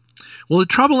symbolic. Well, the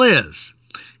trouble is,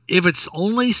 if it's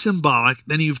only symbolic,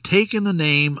 then you've taken the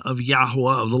name of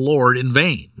Yahweh, of the Lord, in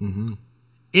vain. Mm-hmm.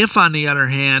 If, on the other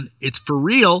hand, it's for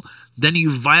real, then you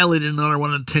violated another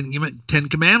one of the Ten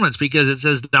Commandments, because it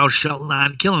says, thou shalt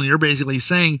not kill. And you're basically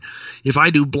saying, if I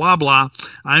do blah, blah,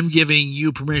 I'm giving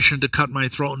you permission to cut my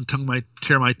throat and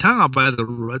tear my tongue out by the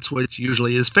roots, which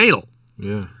usually is fatal.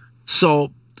 Yeah.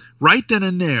 So right then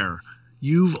and there,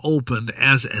 you've opened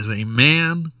as a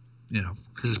man,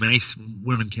 because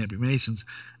women can't be Masons,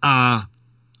 a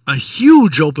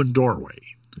huge open doorway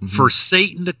for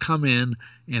Satan to come in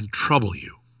and trouble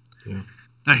you. Yeah.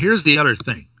 Now, here's the other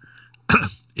thing.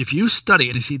 If you study,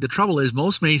 and you see, the trouble is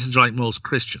most Masons are like most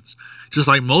Christians. Just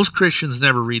like most Christians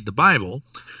never read the Bible,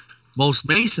 most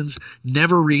Masons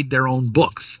never read their own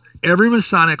books. Every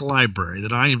Masonic library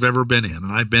that I've ever been in,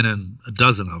 and I've been in a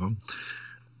dozen of them,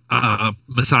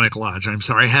 Masonic Lodge,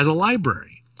 has a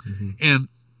library. Mm-hmm. And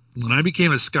when I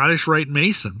became a Scottish Rite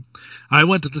Mason, I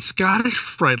went to the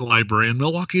Scottish Rite Library in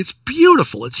Milwaukee. It's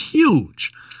beautiful. It's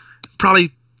huge.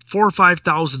 Probably 4,000 or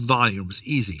 5,000 volumes,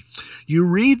 easy. You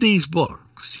read these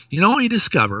books. You know what you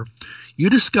discover? You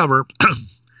discover,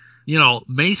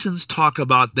 Masons talk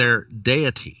about their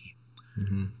deity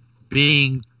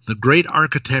being the great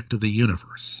architect of the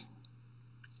universe.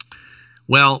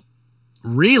 Well,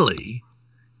 really,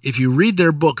 if you read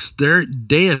their books, their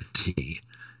deity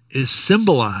is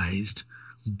symbolized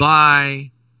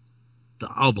by the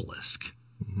obelisk.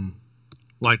 Mm-hmm.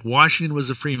 Like Washington was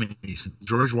a Freemason.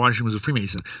 George Washington was a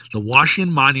Freemason. The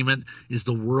Washington Monument is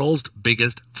the world's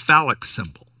biggest phallic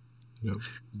symbol. Yep.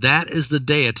 That is the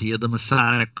deity of the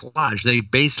Masonic Lodge. They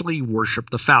basically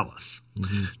worship the phallus.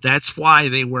 Mm-hmm. That's why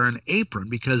they wear an apron,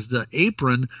 because the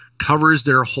apron covers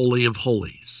their Holy of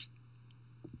Holies.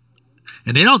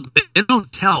 And they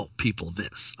don't tell people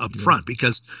this up front,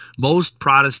 because most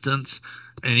Protestants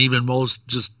and even most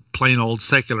just plain old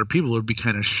secular people would be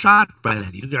kind of shocked by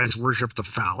that. You guys worship the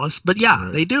phallus, but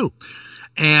they do.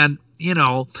 And,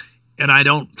 and I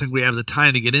don't think we have the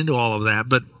time to get into all of that,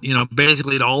 but,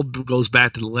 basically it all goes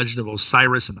back to the legend of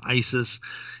Osiris and Isis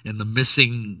and the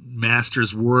missing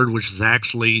master's word, which is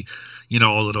actually,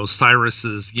 that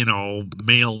Osiris's,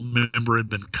 male member had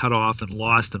been cut off and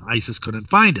lost, and Isis couldn't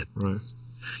find it. Right.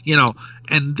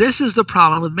 And this is the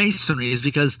problem with Masonry, is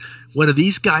because whether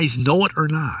these guys know it or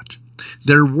not,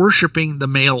 they're worshiping the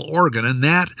male organ, and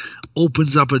that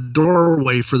opens up a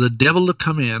doorway for the devil to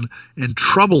come in and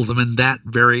trouble them in that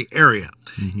very area.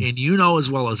 Mm-hmm. And as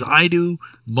well as I do,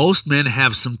 most men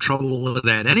have some trouble with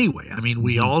that anyway. I mean,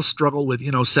 we all struggle with,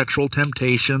 sexual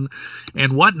temptation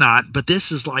and whatnot, but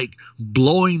this is like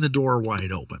blowing the door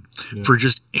wide open for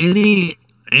just any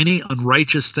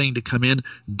unrighteous thing to come in,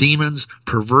 demons,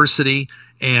 perversity,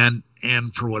 and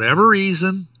for whatever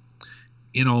reason,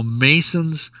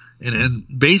 Masons, and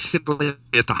basically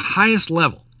at the highest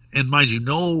level, and mind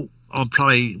you,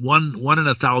 probably one in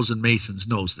 1,000 Masons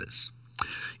knows this.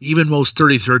 Even most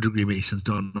 33rd degree Masons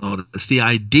don't know this. The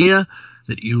idea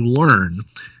that you learn,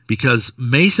 because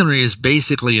Masonry is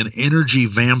basically an energy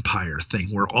vampire thing,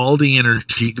 where all the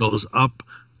energy goes up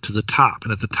to the top,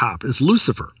 and at the top is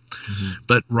Lucifer. Mm-hmm.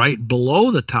 But right below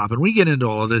the top, and we get into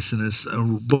all of this in this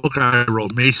book I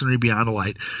wrote, Masonry Beyond the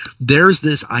Light, there's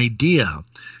this idea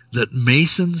that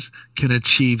Masons can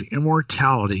achieve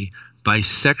immortality by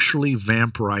sexually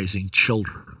vampirizing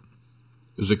children.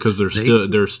 Is it because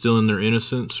they're still in their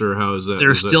innocence, or how is that?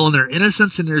 They're still in their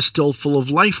innocence, and they're still full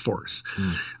of life force.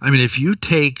 I mean, if you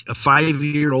take a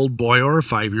 5-year-old boy or a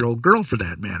 5-year-old girl, for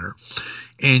that matter,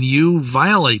 and you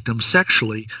violate them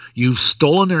sexually, you've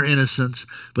stolen their innocence,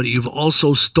 but you've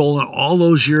also stolen all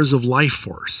those years of life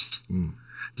force.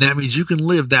 That means you can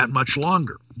live that much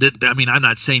longer. I mean, I'm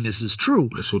not saying this is true.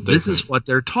 This is what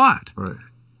they're taught. Right.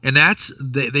 And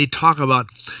they talk about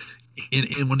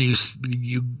when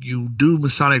you do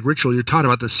Masonic ritual, you're taught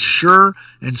about the sure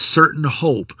and certain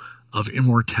hope of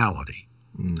immortality.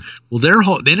 Well,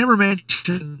 they never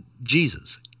mention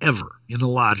Jesus ever in the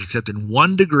lodge except in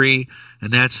 1 degree,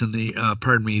 and that's in the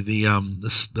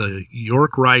the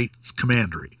York Rite's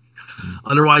commandery.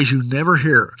 Otherwise, you never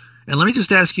hear. And let me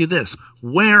just ask you this: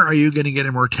 where are you going to get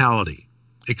immortality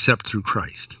except through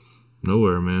Christ?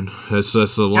 Nowhere, man. That's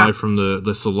a lie from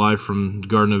the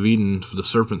Garden of Eden, the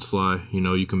serpent's lie.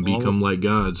 You can become like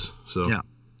gods. So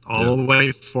all the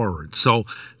way forward. So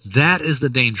that is the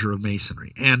danger of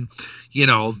Masonry. And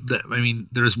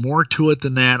there's more to it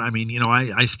than that. I mean,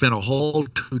 I spent a whole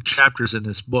 2 chapters in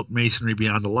this book, Masonry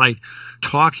Beyond the Light,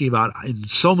 talking about in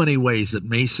so many ways that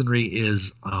Masonry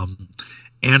is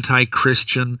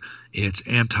anti-Christian, it's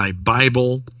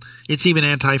anti-Bible, it's even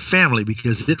anti-family,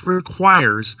 because it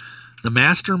requires the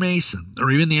Master Mason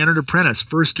or even the entered apprentice,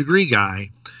 1st degree guy,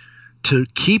 to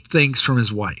keep things from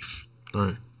his wife. All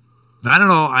right. I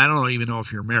don't even know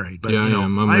if you're married, but I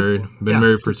am. I'm married. Been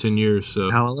married for 10 years.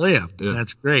 So hallelujah. Yeah.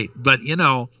 That's great. But you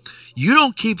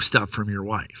don't keep stuff from your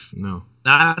wife. No.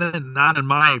 Not in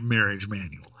my marriage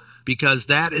manual, because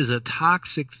that is a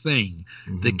toxic thing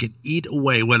that can eat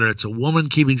away, whether it's a woman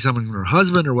keeping something from her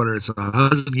husband or whether it's a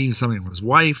husband keeping something from his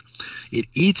wife. It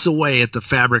eats away at the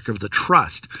fabric of the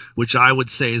trust, which I would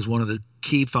say is one of the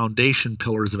key foundation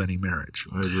pillars of any marriage.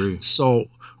 I agree. So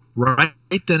right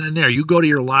then and there, you go to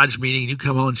your lodge meeting, you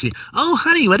come home and say, "Oh,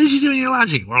 honey, what did you do in your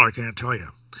lodging?" "Well, I can't tell you."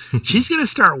 She's going to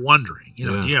start wondering,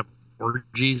 do you have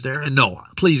orgies there? And no,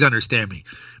 please understand me.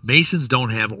 Masons don't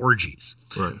have orgies.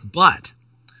 Right. But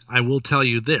I will tell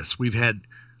you this. We've had,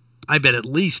 I bet, at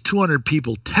least 200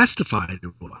 people testify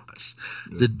to us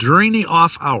that during the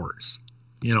off hours,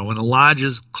 when the lodge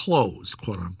is closed,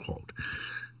 quote unquote,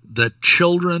 the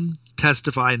children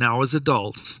testify now as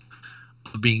adults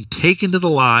of being taken to the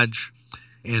lodge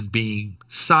and being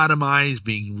sodomized,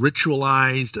 being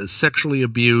ritualized, sexually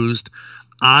abused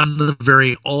on the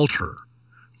very altar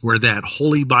where that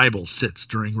Holy Bible sits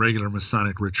during regular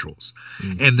Masonic rituals.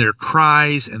 And their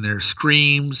cries and their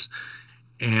screams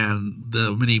and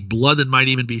the many blood that might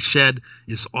even be shed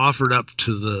is offered up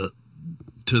to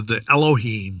the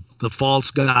Elohim, the false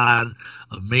god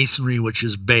of Masonry, which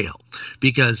is Baal.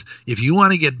 Because if you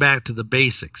want to get back to the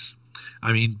basics,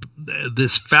 I mean,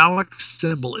 this phallic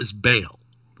symbol is Baal,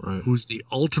 right, who's the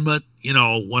ultimate,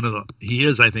 he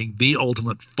is, I think, the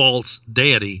ultimate false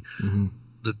deity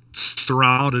that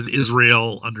surrounded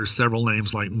Israel under several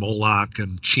names like Moloch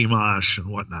and Chemosh and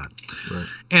whatnot. Right.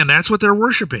 And that's what they're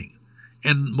worshiping.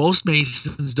 And most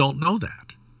Masons don't know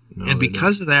that. No, and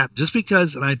because of that,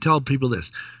 and I tell people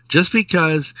this, just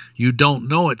because you don't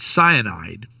know it's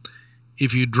cyanide,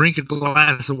 if you drink a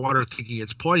glass of water thinking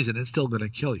it's poison, it's still going to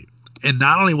kill you. And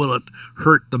not only will it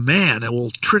hurt the man, it will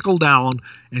trickle down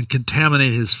and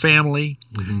contaminate his family,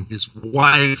 his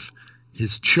wife,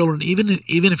 his children. Even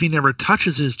if he never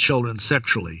touches his children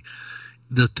sexually,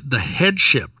 the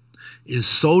headship is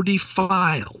so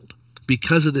defiled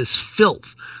because of this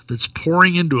filth that's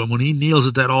pouring into him when he kneels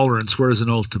at that altar and swears an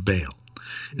oath to Baal.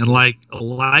 And like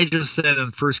Elijah said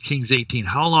in 1 Kings 18,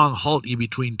 "How long halt ye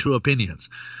between 2 opinions?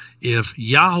 If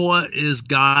Yahweh is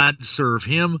God, serve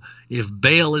him. If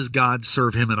Baal is God,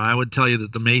 serve him." And I would tell you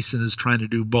that the Mason is trying to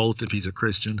do both if he's a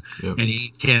Christian, and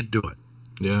he can't do it.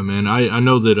 Yeah, man. I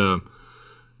know that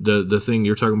the thing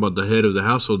you're talking about, the head of the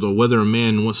household, though, whether a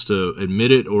man wants to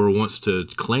admit it or wants to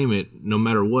claim it, no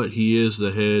matter what, he is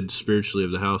the head spiritually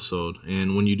of the household.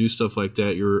 And when you do stuff like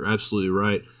that, you're absolutely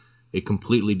right. It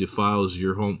completely defiles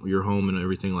your home and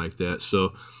everything like that.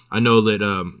 So I know that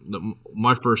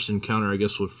my first encounter, I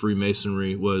guess, with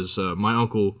Freemasonry was my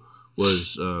uncle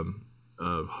was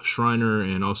Shriner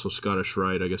and also Scottish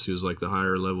Rite. I guess he was like the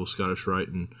higher level Scottish Rite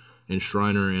and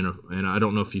Shriner, and I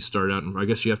don't know if he started out. I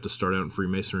guess you have to start out in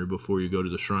Freemasonry before you go to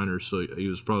the Shriners, so he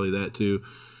was probably that too.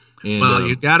 And, well,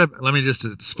 you got to. Let me just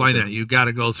explain that. You got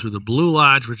to go through the Blue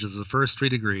Lodge, which is the first 3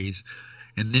 degrees.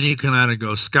 And then you can either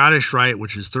go Scottish Rite,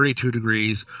 which is 32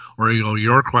 degrees, or you go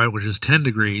York Rite, which is 10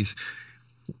 degrees.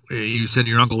 You said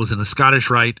your uncle was in the Scottish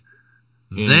Rite.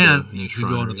 Then you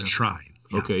go into the shrine.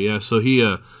 Yeah. Okay, yeah. So he,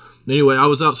 anyway, I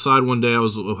was outside one day. I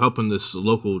was helping this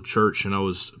local church, and I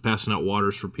was passing out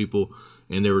waters for people,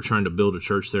 and they were trying to build a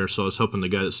church there. So I was helping the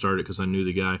guy that started because I knew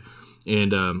the guy.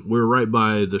 And we were right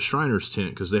by the Shriners tent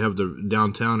because they have the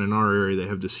downtown in our area. They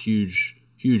have this huge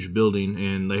building,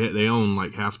 and they own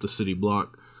like half the city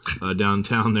block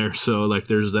downtown there. So like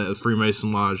there's that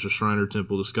Freemason Lodge, the Shriner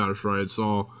Temple, the Scottish Rite. It's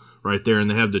all right there, and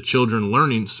they have the Children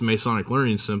Learning Masonic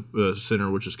Learning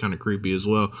Center, which is kind of creepy as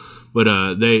well.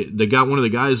 But they got one of the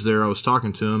guys there. I was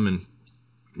talking to him,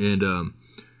 and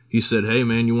he said, "Hey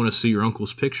man, you want to see your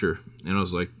uncle's picture?" And I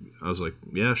was like,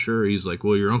 "Yeah, sure." He's like,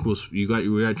 "Well, we got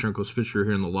your uncle's picture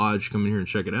here in the lodge. Come in here and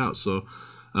check it out." So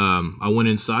I went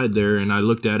inside there and I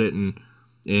looked at it, and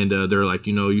they're like,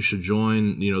 you should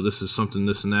join. This is something,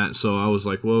 this and that. So I was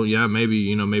like, well, yeah,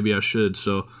 maybe I should.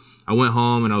 So I went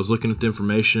home and I was looking at the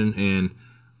information, and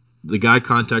the guy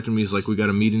contacted me. He's like, "We got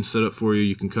a meeting set up for you.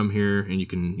 You can come here and you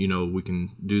can, we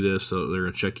can do this. So they're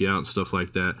gonna check you out and stuff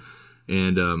like that."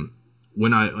 And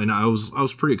when I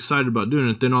was pretty excited about doing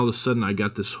it. Then all of a sudden I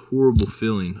got this horrible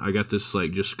feeling. I got this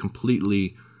like just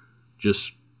completely,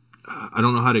 just I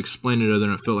don't know how to explain it other than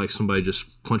I felt like somebody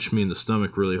just punched me in the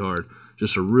stomach really hard.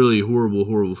 Just a really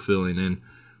horrible feeling.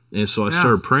 And so I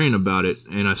started praying about it,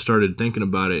 and I started thinking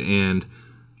about it, and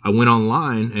I went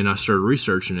online and I started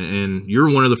researching it. And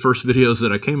you're one of the first videos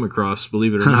that I came across,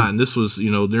 believe it or not. And this was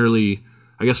nearly,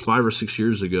 I guess, 5 or 6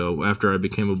 years ago after I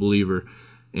became a believer.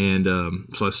 And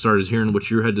so I started hearing what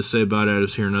you had to say about it. I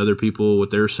was hearing other people, what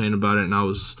they were saying about it. And I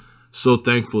was so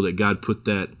thankful that God put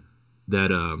that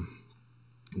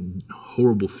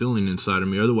horrible feeling inside of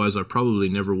me. Otherwise, I probably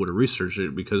never would have researched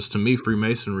it, because to me,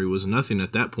 Freemasonry was nothing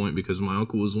at that point, because my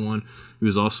uncle was one. He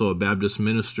was also a Baptist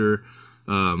minister,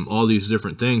 all these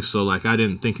different things. So, like, I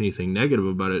didn't think anything negative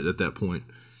about it at that point.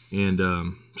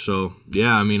 And so,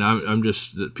 yeah, I mean, I'm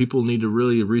just, people need to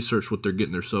really research what they're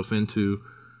getting themselves into.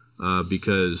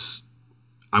 Because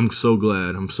I'm so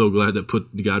glad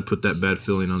that God put that bad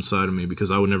feeling inside of me,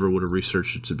 because I would never have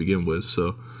researched it to begin with.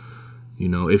 So,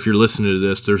 if you're listening to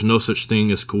this, there's no such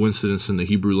thing as coincidence in the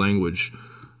Hebrew language.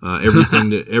 Everything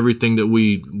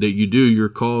that you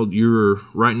do,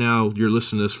 right now you're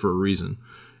listening to this for a reason.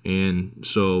 And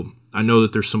so I know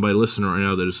that there's somebody listening right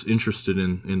now that is interested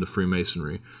in the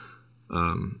Freemasonry.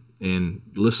 And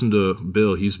listen to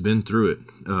Bill; he's been through it.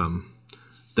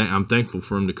 I'm thankful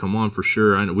for him to come on for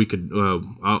sure. I know we could.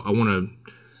 I want to,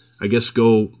 I guess,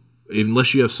 go.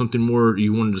 Unless you have something more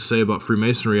you wanted to say about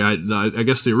Freemasonry, I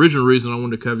guess the original reason I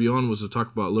wanted to have you on was to talk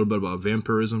about a little bit about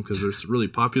vampirism, because it's really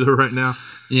popular right now.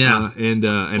 Yeah, and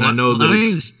I know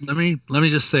that. Let me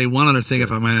just say one other thing,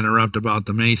 if I might interrupt, about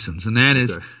the Masons, and that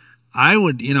is,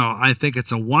 I think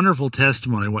it's a wonderful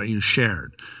testimony what you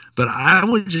shared, but I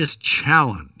would just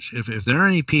challenge if there are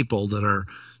any people that are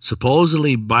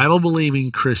supposedly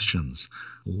Bible-believing Christians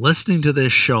listening to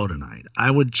this show tonight, I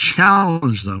would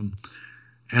challenge them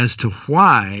as to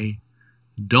why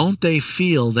don't they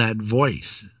feel that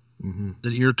voice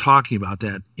that you're talking about,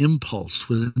 that impulse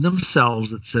within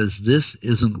themselves that says this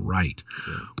isn't right.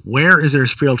 Yeah. Where is their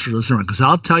spiritual discernment? Because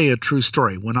I'll tell you a true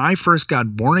story. When I first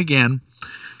got born again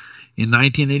in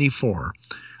 1984,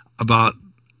 about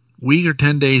a week or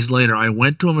 10 days later, I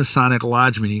went to a Masonic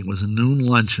Lodge meeting. It was a noon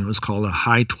luncheon. It was called a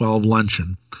High 12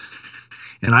 luncheon.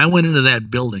 And I went into that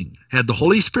building, had the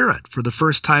Holy Spirit for the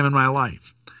first time in my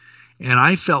life. And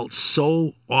I felt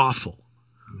so awful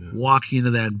walking into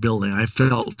that building. I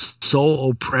felt so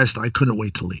oppressed, I couldn't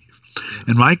wait to leave. Yeah.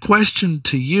 And my question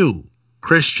to you,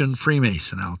 Christian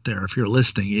Freemason out there, if you're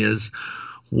listening, is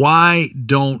why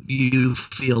don't you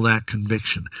feel that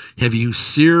conviction? Have you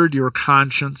seared your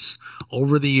conscience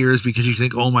over the years because you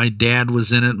think, oh, my dad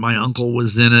was in it, my uncle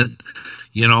was in it,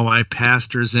 my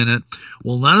pastor's in it?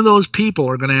 Well, none of those people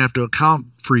are going to have to account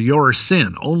for your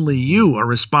sin. Only you are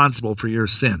responsible for your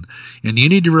sin. And you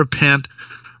need to repent,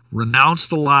 renounce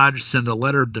the lodge, send a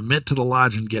letter, demit to the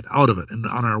lodge, and get out of it. And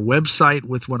on our website,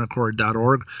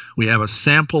 withoneaccord.org, we have a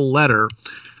sample letter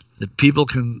that people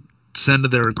can send to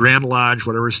their Grand Lodge,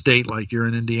 whatever state, like you're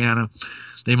in Indiana,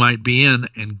 they might be in,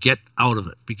 and get out of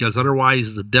it. Because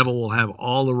otherwise the devil will have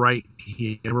all the right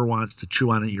he ever wants to chew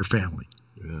on it, your family.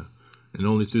 Yeah. And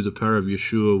only through the power of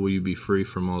Yeshua will you be free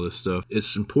from all this stuff.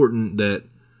 It's important that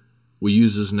we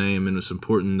use his name, and it's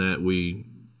important that we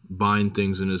bind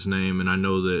things in his name. And I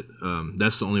know that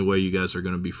that's the only way you guys are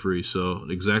going to be free. So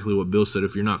exactly what Bill said,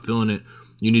 if you're not feeling it,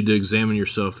 you need to examine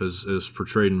yourself as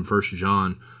portrayed in 1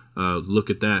 John. Look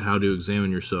at that, how to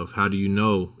examine yourself. How do you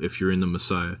know if you're in the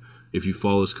Messiah? If you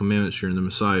follow his commandments, you're in the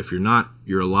Messiah. If you're not,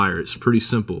 you're a liar. It's pretty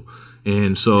simple.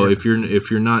 And so if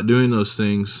you're not doing those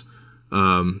things,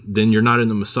 then you're not in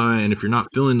the Messiah. And if you're not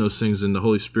feeling those things, then the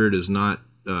Holy Spirit is not,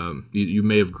 you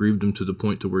may have grieved him to the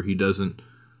point to where he doesn't,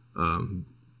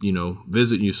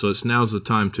 visit you. So now's the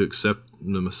time to accept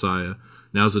the Messiah.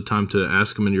 Now's the time to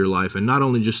ask him into your life. And not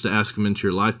only just to ask him into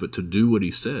your life, but to do what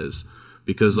he says.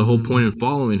 Because the whole point in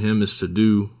following him is to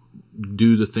do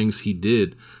the things he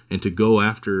did and to go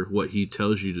after what he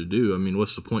tells you to do. I mean,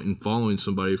 what's the point in following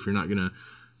somebody if you're not going to,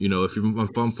 You know, if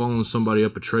I'm following somebody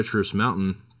up a treacherous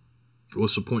mountain,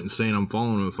 what's the point in saying I'm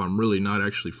following them if I'm really not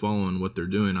actually following what they're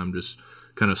doing? I'm just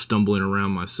kind of stumbling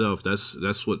around myself.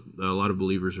 That's what a lot of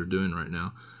believers are doing right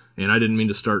now. And I didn't mean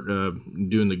to start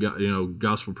doing the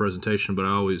gospel presentation, but I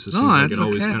always it seems like it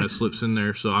always kind of slips in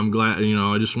there. So I'm glad.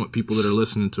 I just want people that are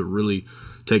listening to really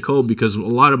take hold, because a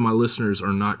lot of my listeners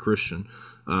are not Christian.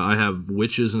 I have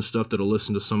witches and stuff that'll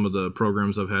listen to some of the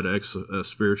programs. I've had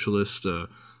spiritualists.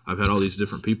 I've had all these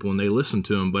different people, and they listen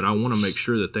to them. But I want to make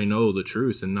sure that they know the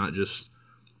truth and not just,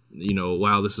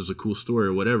 wow, this is a cool story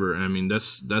or whatever. I mean,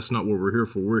 that's not what we're here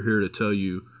for. We're here to tell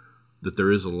you that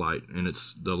there is a light, and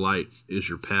the light is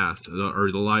your path,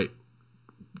 or the light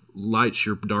lights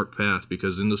your dark path.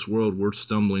 Because in this world, we're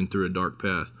stumbling through a dark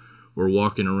path. We're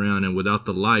walking around, and without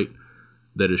the light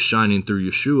that is shining through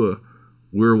Yeshua,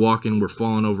 we're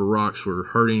falling over rocks, we're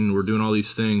hurting, we're doing all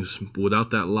these things. Without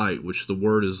that light, which the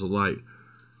word is the light,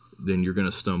 then you're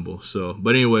gonna stumble. So,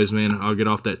 but anyways, man, I'll get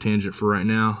off that tangent for right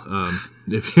now.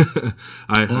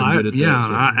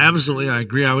 Absolutely, I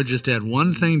agree. I would just add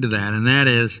one thing to that, and that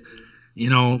is,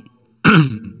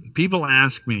 people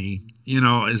ask me,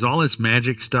 is all this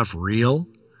magic stuff real?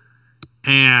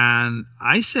 And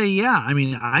I say, yeah. I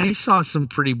mean, I saw some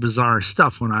pretty bizarre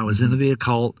stuff when I was into the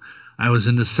occult. I was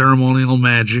into ceremonial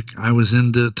magic. I was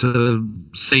into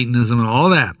Satanism and all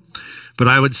that. But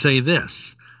I would say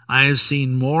this: I have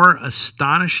seen more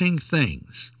astonishing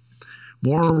things,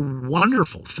 more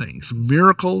wonderful things,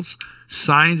 miracles,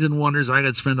 signs and wonders. I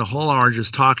could spend a whole hour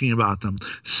just talking about them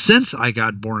since I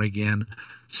got born again,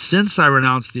 since I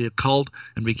renounced the occult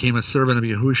and became a servant of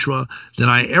Yahushua, than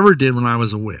I ever did when I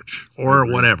was a witch or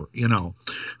whatever,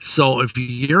 So if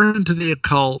you're into the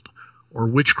occult or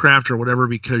witchcraft or whatever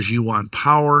because you want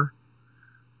power,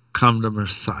 come to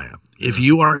Messiah. If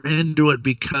you are into it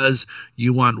because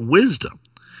you want wisdom,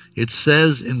 it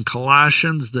says in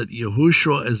Colossians that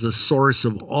Yahushua is the source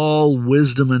of all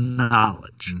wisdom and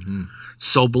knowledge. Mm-hmm.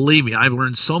 So believe me, I've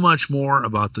learned so much more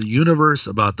about the universe,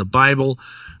 about the Bible,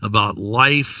 about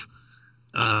life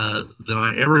than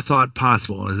I ever thought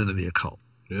possible when I was into the occult.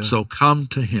 Yeah. So come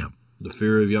to him. The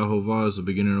fear of Yahovah is the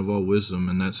beginning of all wisdom,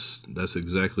 and that's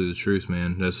exactly the truth,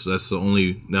 man. That's the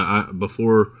only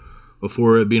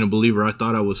before being a believer, I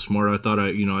thought I was smart. I thought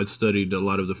I'd studied a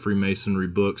lot of the Freemasonry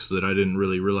books that I didn't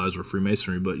really realize were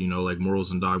Freemasonry, but like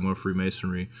Morals and Dogma of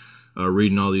Freemasonry,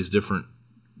 reading all these different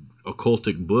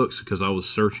occultic books because I was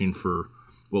searching for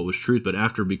what was truth. But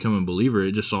after becoming a believer,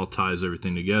 it just all ties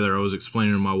everything together. I was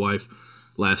explaining to my wife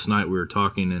last night, we were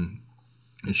talking, and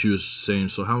she was saying,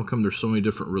 so how come there's so many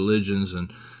different religions?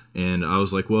 And I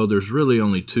was like, well, there's really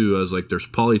only two. I was like, there's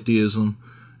polytheism,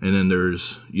 and then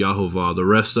there's Yahovah. The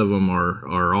rest of them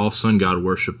are all sun god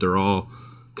worship. They're all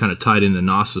kind of tied into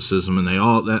Gnosticism, and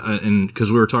and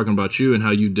because we were talking about you and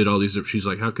how you did all these. She's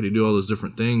like, how could he do all those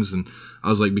different things? And I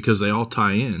was like, because they all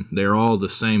tie in. They're all the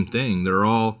same thing. They're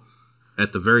all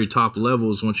at the very top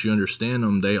levels. Once you understand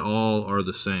them, they all are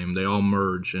the same. They all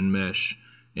merge and mesh,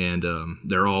 and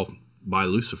they're all by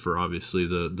Lucifer, obviously.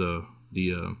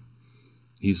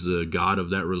 He's the god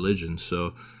of that religion.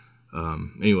 So.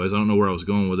 Anyways, I don't know where I was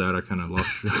going with that. I kind of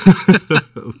lost you.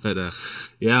 But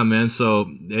yeah, man. So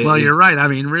you're right. I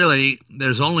mean, really,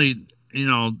 there's only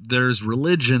there's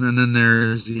religion, and then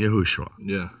there's Yahushua.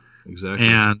 Yeah, exactly.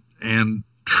 And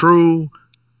true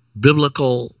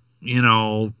biblical,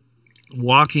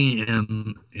 walking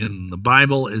in the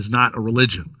Bible is not a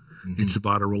religion. Mm-hmm. It's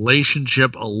about a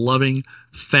relationship, a loving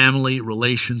family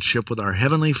relationship with our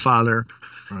Heavenly Father,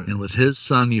 right, and with His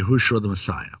Son Yahushua the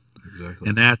Messiah. Exactly.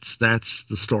 And that's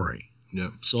the story. Yeah.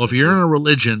 So if you're in a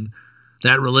religion,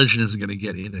 that religion isn't going to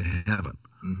get you to heaven.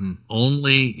 Mm-hmm.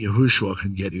 Only Yahushua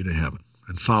can get you to heaven,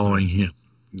 and following Him.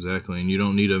 Exactly. And you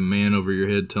don't need a man over your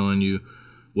head telling you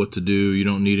what to do. You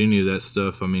don't need any of that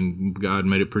stuff. I mean, God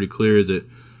made it pretty clear that,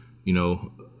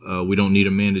 we don't need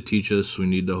a man to teach us. We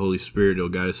need the Holy Spirit. He'll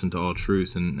guide us into all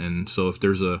truth. And so if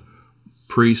there's a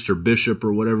priest or bishop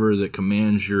or whatever that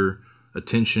commands your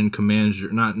attention, commands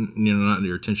your not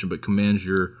your attention, but commands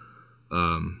your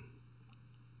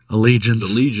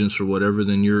allegiance or whatever,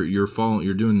 then you're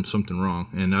doing something wrong.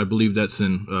 And I believe that's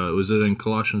in was it in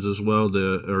Colossians as well,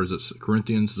 or is it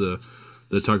Corinthians?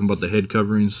 They're talking about the head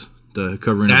coverings, the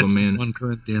covering of a man. 1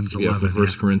 Corinthians 11. Yeah, 1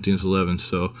 Corinthians 11.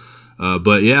 So,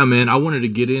 but yeah, man, I wanted to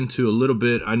get into a little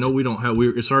bit. I know we don't have.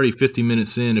 It's already 50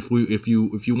 minutes in. If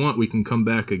you want, we can come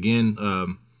back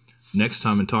again. Next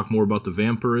time and talk more about the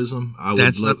vampirism.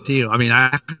 That's up to you. I mean,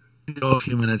 I can go a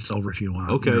few minutes over if you want.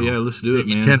 Okay, yeah, let's do it,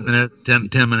 man.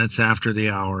 10 minutes after the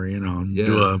hour,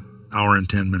 do a hour and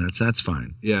 10 minutes. That's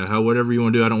fine. Yeah, whatever you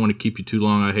want to do. I don't want to keep you too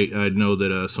long. I know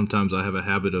that sometimes I have a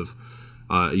habit of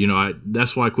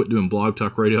That's why I quit doing Blog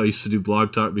Talk Radio. I used to do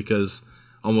Blog Talk because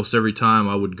almost every time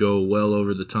I would go well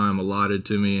over the time allotted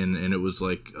to me, and it was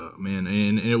like, man,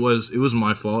 and it was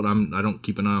my fault. I don't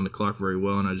keep an eye on the clock very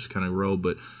well, and I just kind of roll.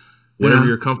 But whatever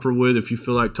you're comfortable with, if you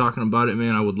feel like talking about it,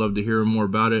 man, I would love to hear more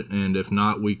about it. And if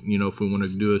not, if we want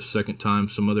to do a second time,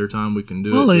 some other time, we can do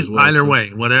it as well. Either way,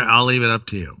 whatever, I'll leave it up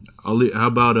to you. How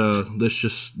about let's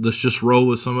just roll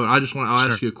with some of it. I'll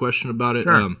ask you a question about it.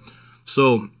 Sure.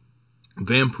 So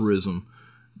vampirism,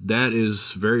 that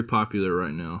is very popular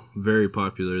right now. Very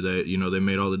popular. They they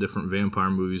made all the different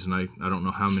vampire movies, and I don't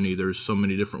know how many. There's so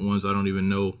many different ones. I don't even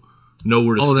know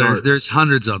where to start. There's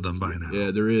hundreds of them by now.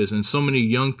 Yeah, there is, and so many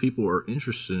young people are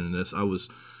interested in this.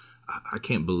 I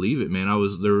can't believe it, man. I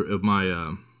was there.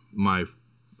 My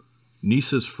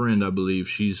niece's friend, I believe.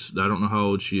 I don't know how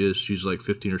old she is. She's like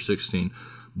 15 or 16.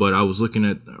 But I was looking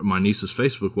at my niece's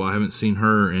Facebook. Well, I haven't seen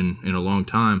her in a long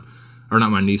time. Or not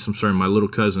my niece, I'm sorry, my little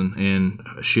cousin.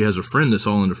 And she has a friend that's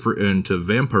all into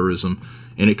vampirism.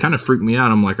 And it kind of freaked me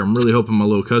out. I'm like, I'm really hoping my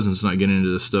little cousin's not getting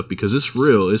into this stuff because it's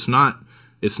real. It's not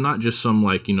just some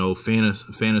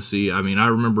fantasy. I mean, I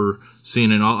remember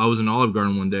seeing I was in Olive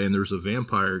Garden one day and there was a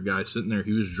vampire guy sitting there.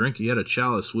 He was drinking. He had a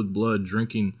chalice with blood,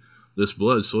 drinking this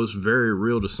blood. So it's very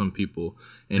real to some people.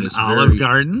 And it's Olive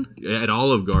Garden? At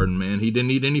Olive Garden, man. He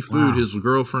didn't eat any food. Wow. His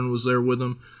girlfriend was there with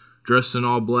him, dressed in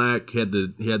all black. He had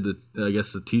the I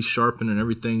guess the teeth sharpened and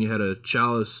everything. He had a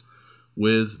chalice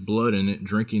with blood in it,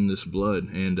 drinking this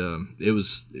blood. And that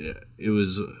was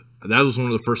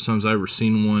one of the first times I ever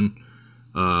seen one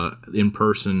in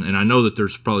person. And I know that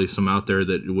there's probably some out there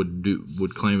that would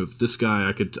claim it. But this guy,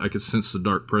 I could sense the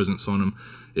dark presence on him.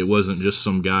 It wasn't just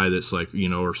some guy that's like,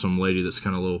 or some lady that's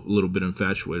kind of a little bit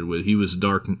infatuated with it. He was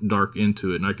dark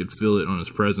into it, and I could feel it on his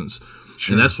presence.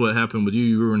 Sure. And that's what happened with you.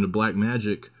 You were into black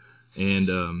magic, and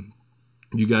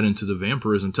you got into the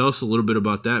vampirism. Tell us a little bit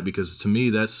about that, because to me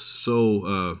that's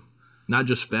so not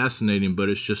just fascinating, but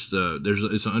it's just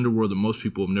it's an underworld that most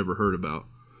people have never heard about.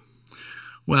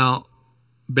 Well,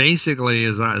 basically,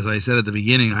 as I said at the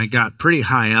beginning, I got pretty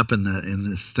high up in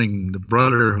this thing, the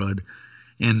Brotherhood.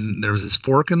 And there was this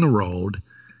fork in the road,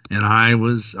 and I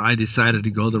decided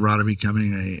to go the route of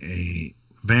becoming a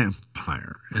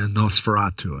vampire, and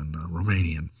Nosferatu in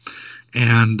Romanian.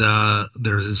 And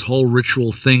there's this whole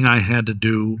ritual thing I had to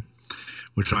do,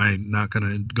 which I'm not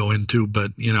going to go into,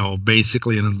 but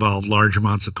basically it involved large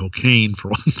amounts of cocaine for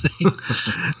one thing.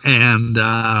 And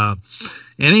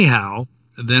anyhow,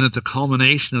 then at the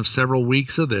culmination of several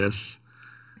weeks of this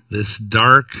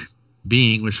dark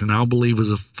being, which I now believe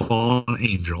was a fallen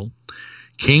angel,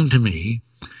 came to me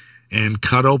and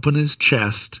cut open his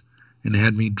chest and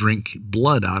had me drink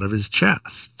blood out of his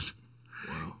chest.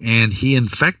 Wow. And he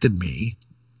infected me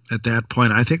at that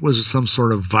point. I think it was some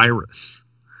sort of virus.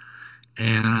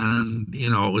 And,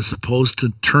 it was supposed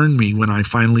to turn me, when I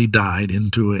finally died,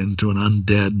 into an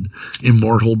undead,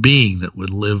 immortal being that would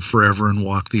live forever and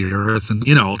walk the earth, and,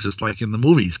 just like in the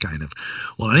movies, kind of.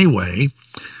 Well, anyway,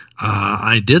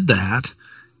 I did that,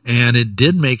 and it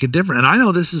did make a difference. And I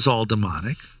know this is all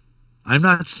demonic. I'm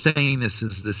not saying this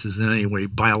is in any way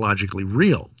biologically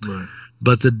real. Right.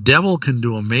 But the devil can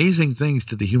do amazing things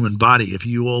to the human body if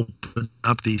you open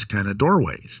up these kind of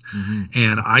doorways. Mm-hmm.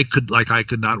 And I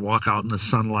could not walk out in the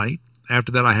sunlight.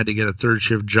 After that, I had to get a third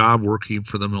shift job working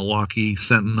for the Milwaukee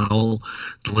Sentinel,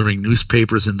 delivering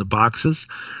newspapers into boxes.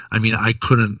 I mean, I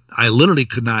literally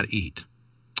could not eat.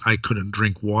 I couldn't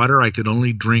drink water. I could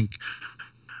only drink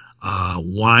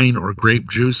wine or grape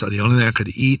juice. The only thing I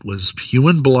could eat was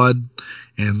human blood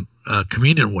and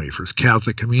communion wafers,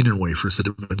 Catholic communion wafers that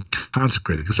had been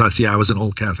consecrated. Because I was an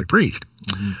old Catholic priest.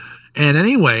 Mm-hmm. And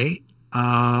anyway,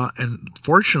 and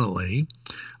fortunately,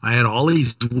 I had all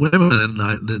these women in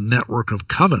the network of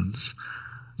covens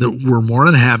that were more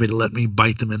than happy to let me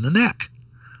bite them in the neck.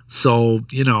 So,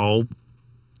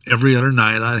 every other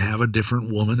night I'd have a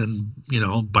different woman and,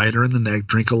 bite her in the neck,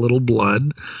 drink a little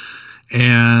blood.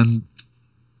 And,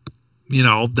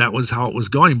 that was how it was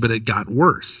going, but it got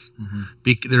worse.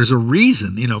 Mm-hmm. There's a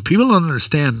reason, people don't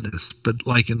understand this, but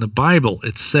like in the Bible,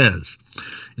 it says,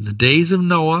 in the days of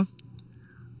Noah,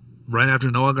 right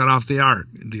after Noah got off the ark,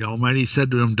 the Almighty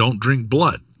said to him, don't drink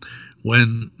blood.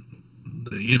 When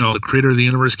the creator of the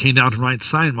universe came down from Mount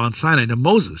Sinai to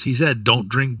Moses, he said, don't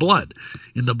drink blood.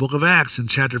 In the book of Acts, in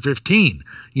chapter 15,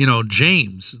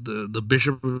 James, the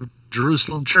bishop of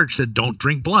Jerusalem church, said, don't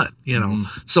drink blood. Mm-hmm.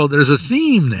 So there's a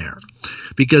theme there,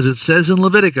 because it says in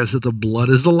Leviticus that the blood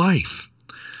is the life.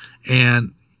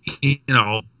 And,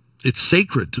 it's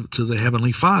sacred to the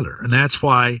Heavenly Father. And that's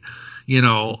why,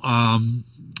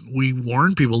 we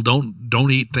warn people,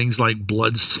 don't eat things like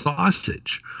blood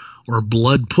sausage or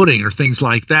blood pudding or things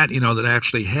like that, that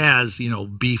actually has,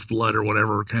 beef blood or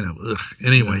whatever kind of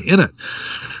anyway in it.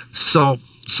 So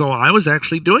I was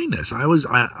actually doing this. I was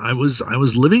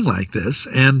living like this,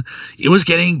 and it was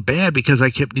getting bad because I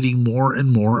kept needing more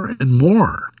and more and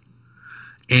more.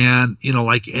 And,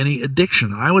 like any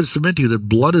addiction, I would submit to you that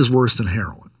blood is worse than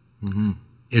heroin. Mm-hmm.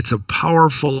 It's a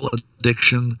powerful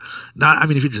addiction.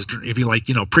 If you like,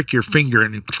 prick your finger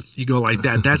and you go like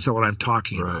that, that's not what I'm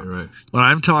talking about. Right. What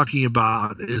I'm talking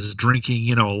about is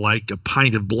drinking, like a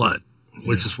pint of blood,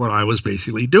 which is what I was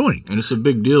basically doing. And it's a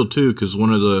big deal too, because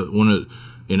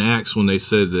in Acts, when they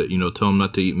said that, tell them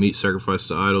not to eat meat sacrificed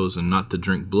to idols and not to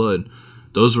drink blood,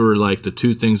 those were like the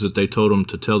two things that they told them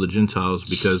to tell the Gentiles,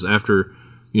 because after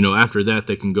that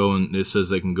they can go, and it says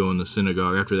they can go in the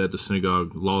synagogue. After that, the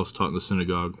synagogue law is taught in the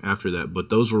synagogue after that. But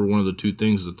those were one of the two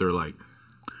things that they're like,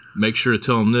 make sure to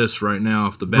tell them this right now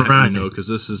off the bat, because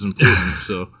this is important.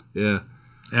 So, yeah.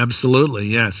 Absolutely,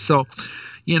 yes. So,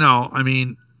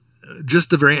 just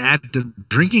the very act of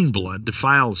drinking blood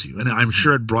defiles you. And I'm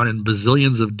sure it brought in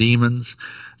bazillions of demons.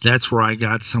 That's where I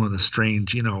got some of the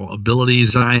strange,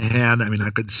 abilities I had. I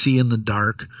could see in the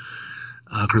dark.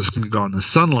 Because I couldn't go in the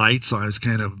sunlight, so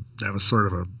that was sort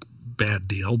of a bad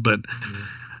deal. But,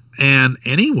 and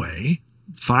anyway,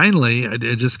 finally,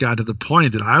 it just got to the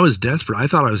point that I was desperate. I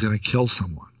thought I was going to kill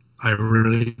someone. I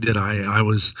really did. I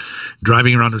was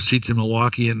driving around the streets in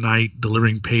Milwaukee at night,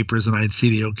 delivering papers, and I'd see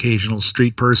the occasional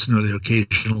street person or the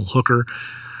occasional hooker,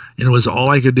 and it was all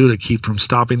I could do to keep from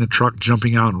stopping the truck,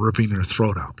 jumping out, and ripping their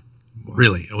throat out. Wow.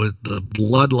 Really, the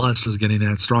bloodlust was getting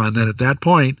that strong. And then at that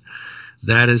point,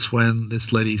 that is when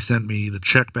this lady sent me the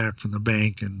check back from the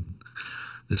bank, and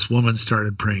this woman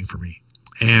started praying for me.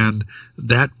 And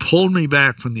that pulled me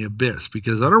back from the abyss,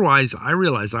 because otherwise I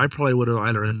realized I probably would have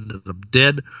either ended up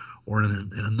dead or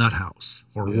in a nut house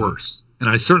or worse. And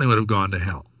I certainly would have gone to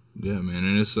hell. Yeah, man.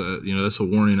 And it's that's a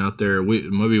warning out there.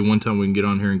 Maybe one time we can get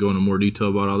on here and go into more detail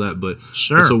about all that, but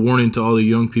it's a warning to all the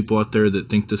young people out there that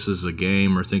think this is a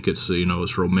game or think it's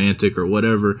it's romantic or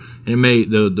whatever. And it may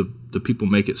the people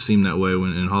make it seem that way.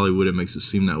 When in Hollywood it makes it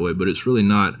seem that way, but it's really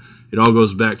not. It all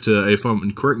goes back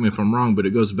to, correct me if I'm wrong, but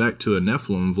it goes back to a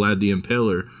Nephilim, Vlad the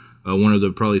Impaler, one of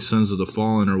the probably sons of the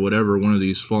fallen or whatever, one of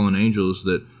these fallen angels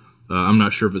that. I'm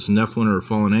not sure if it's Nephilim or a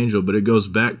fallen angel, but it goes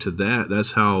back to that.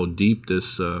 That's how deep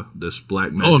this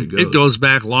black magic goes. It goes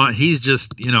back long. He's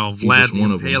just, Vlad the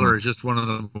Impaler is just one of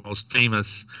the most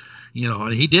famous,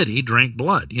 and he drank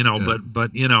blood,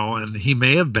 but and he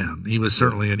may have been. He was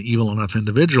certainly an evil enough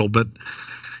individual, but,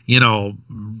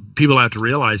 people have to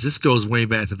realize this goes way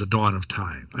back to the dawn of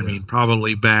time. I mean,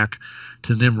 probably back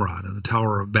to Nimrod and the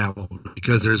Tower of Babel,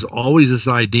 because there's always this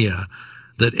idea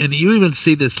that, and you even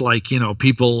see this, like,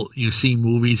 people, you see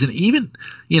movies, and even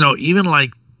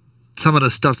like some of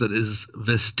the stuff that is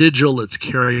vestigial, that's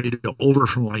carried over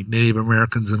from like Native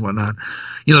Americans and whatnot,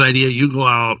 the idea you go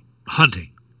out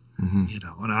hunting, and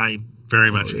I very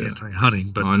much anti-hunting,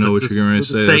 but I know what you're going to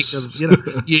say. Of,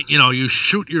 you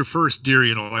shoot your first deer,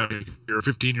 like you're a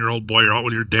 15-year-old boy, you're out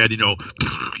with your dad,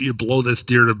 you blow this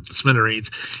deer to smithereens.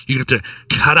 You get to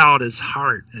cut out his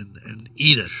heart and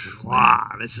eat it.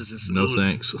 Wow, this is this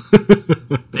thanks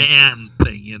man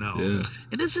thing, Yeah.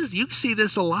 And you see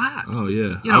this a lot. Oh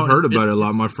yeah, I've heard about it a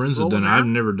lot. My friends have done it. I've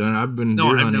never done it. I've been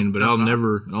deer hunting, but I'll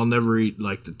never eat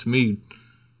like to me.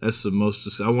 That's the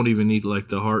most. I won't even eat like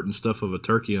the heart and stuff of a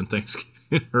turkey on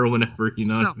Thanksgiving or whenever. What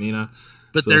I mean?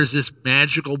 But there's this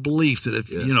magical belief that if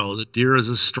the deer is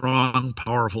a strong,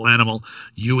 powerful animal,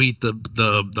 you eat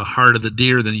the heart of the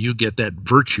deer, then you get that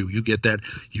virtue, you get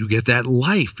that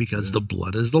life, because the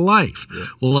blood is the life. Yeah.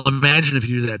 Well, imagine if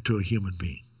you do that to a human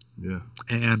being. Yeah.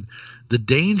 And the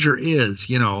danger is,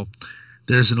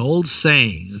 there's an old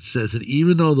saying that says that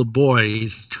even though the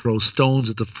boys throw stones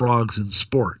at the frogs in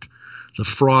sport, the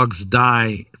frogs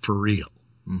die for real.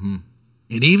 Mm-hmm.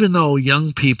 And even though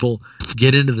young people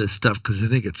get into this stuff because they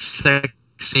think it's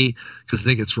sexy, because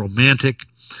they think it's romantic,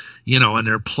 and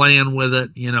they're playing with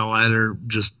it, either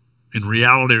just in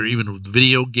reality or even with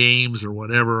video games or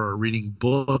whatever, or reading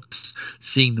books,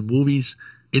 seeing the movies,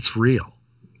 it's real.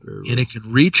 And it can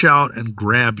reach out and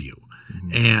grab you.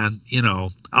 Mm-hmm. And,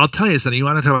 I'll tell you something. You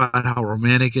want to talk about how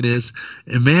romantic it is?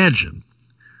 Imagine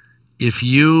if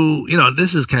you,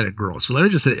 this is kind of gross. So let me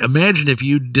just say, imagine if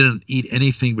you didn't eat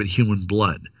anything but human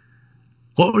blood.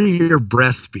 What would your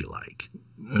breath be like?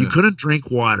 You couldn't drink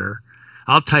water.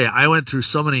 I'll tell you, I went through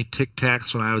so many Tic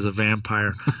Tacs when I was a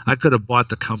vampire. I could have bought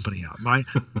the company out.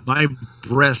 My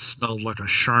breath smelled like a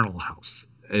charnel house.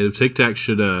 Tic Tac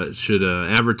should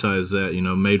advertise that,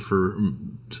 made for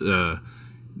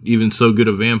even so good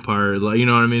a vampire, like, you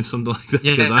know what I mean, something like that.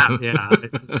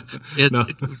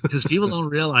 Because people don't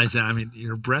realize that. I mean,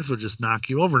 your breath would just knock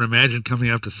you over. And imagine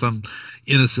coming up to some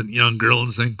innocent young girl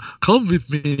and saying, "Come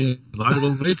with me, and I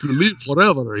will make you live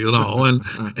forever," you know, and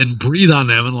breathe on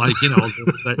them, and, like, you know,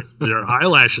 their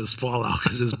eyelashes fall out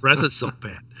because his breath is so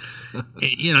bad.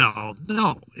 You know,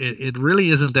 no, it really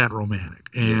isn't that romantic.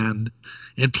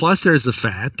 And plus, there's the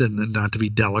fact, and not to be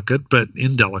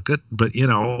indelicate, but you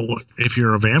know, if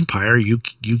you're a vampire, you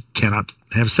cannot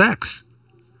have sex.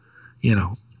 You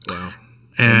know. Wow.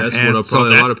 And that's what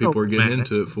probably a lot of people are getting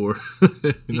into it for.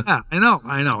 Yeah, I know.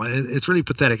 It's really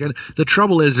pathetic. And the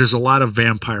trouble is, there's a lot of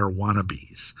vampire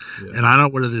wannabes. Yeah. And I don't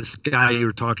know whether this guy you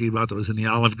were talking about that was in the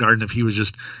Olive Garden, if he was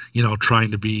just, you know,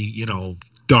 trying to be, you know,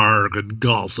 dark and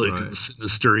gothic and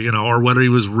sinister, you know, or whether he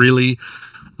was really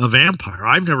a vampire.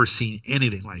 I've never seen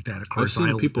anything like that. Of course, I've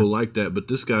seen people like that, but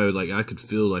this guy, like, I could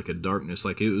feel like a darkness.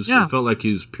 Like, it felt like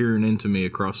he was peering into me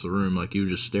across the room. Like, he was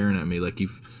just staring at me. Like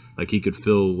he could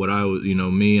feel what I was, you know,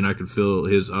 me, and I could feel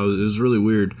his. It was really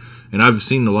weird. And I've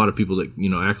seen a lot of people that, you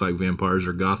know, act like vampires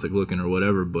or gothic looking or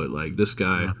whatever, but, like, this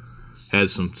guy had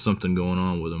something going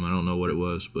on with him. I don't know what it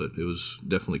was, but it was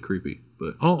definitely creepy.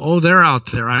 But they're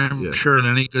out there. I'm sure in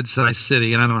any good sized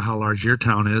city, and I don't know how large your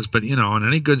town is, but, you know, in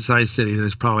any good sized city,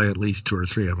 there's probably at least 2 or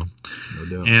 3 of them.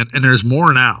 No doubt. And there's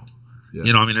more now. Yeah.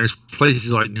 You know, I mean, there's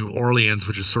places like New Orleans,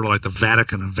 which is sort of like the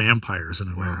Vatican of vampires in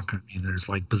America. Wow. I mean, there's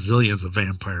like bazillions of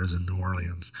vampires in New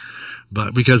Orleans,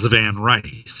 but because of Anne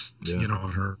Rice, you know,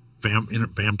 her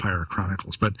Vampire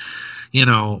Chronicles. But, you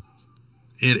know,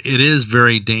 it is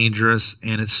very dangerous,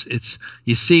 and it's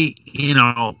you see, you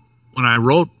know, when I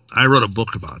wrote a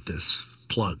book about this,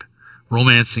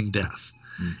 Romancing Death,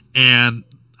 and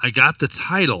I got the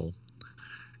title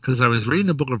because I was reading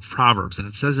the book of Proverbs, and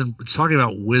it says it's talking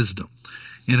about wisdom.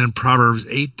 And in Proverbs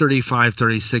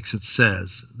 8:35-36, it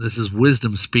says, this is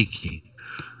wisdom speaking,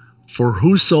 "For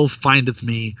whoso findeth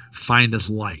me findeth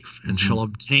life, and shall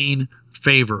obtain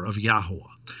favor of Yahweh.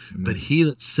 But he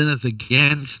that sinneth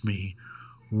against me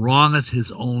wrongeth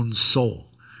his own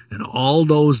soul, and all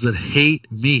those that hate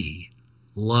me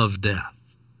love death."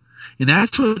 And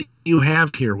that's what you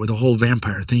have here with the whole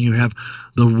vampire thing. You have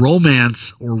the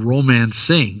romance or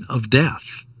romancing of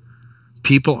death.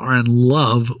 People are in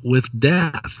love with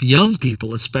death, young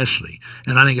people especially.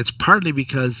 And I think it's partly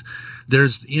because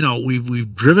there's, you know,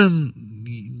 we've driven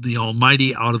the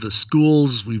Almighty out of the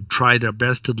schools. We've tried our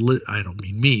best to I don't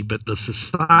mean me, but the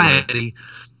society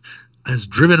has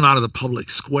driven them out of the public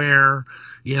square.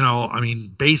 You know, I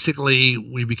mean, basically,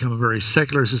 we become a very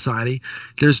secular society.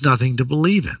 There's nothing to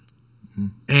believe in.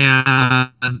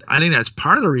 And I think that's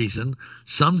part of the reason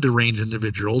some deranged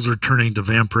individuals are turning to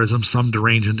vampirism. Some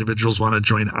deranged individuals want to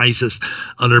join ISIS.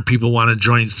 Other people want to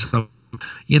join some,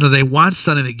 you know, they want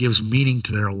something that gives meaning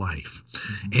to their life.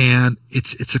 And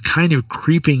it's a kind of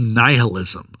creeping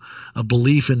nihilism, a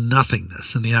belief in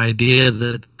nothingness, and the idea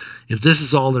that if this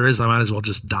is all there is, I might as well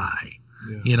just die.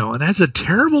 You know, and that's a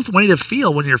terrible way to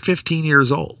feel when you're 15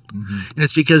 years old. And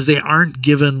it's because they aren't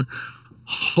given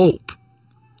hope.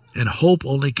 And hope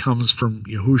only comes from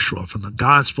Yahushua, from the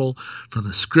gospel, from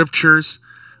the scriptures.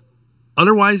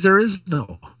 Otherwise, there is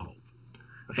no hope.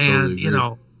 And, you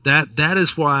know, that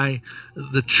is why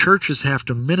the churches have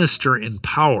to minister in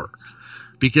power,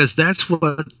 because that's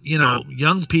what, you know,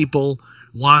 young people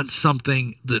want,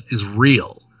 something that is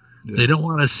real. They don't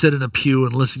want to sit in a pew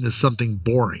and listen to something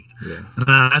boring. And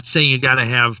I'm not saying you got to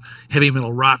have heavy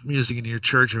metal rock music in your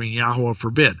church. I mean, Yahweh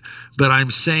forbid. But I'm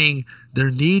saying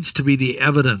there needs to be the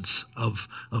evidence of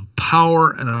power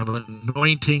and of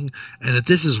anointing, and that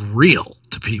this is real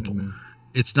to people.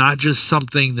 It's not just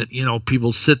something that, you know,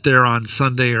 people sit there on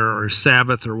Sunday or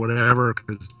Sabbath or whatever,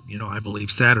 because, you know, I believe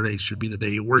Saturday should be the day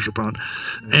you worship on.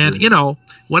 And, you know,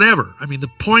 whatever. I mean, the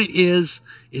point is,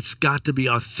 it's got to be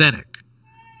authentic.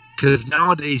 Because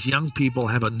nowadays, young people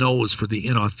have a nose for the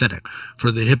inauthentic,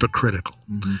 for the hypocritical.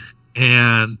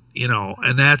 And, you know,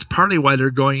 and that's partly why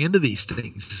they're going into these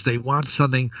things, is they want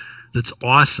something that's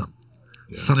awesome,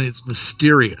 something that's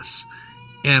mysterious.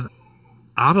 And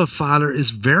Abba Father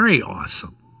is very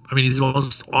awesome. I mean, he's the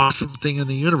most awesome thing in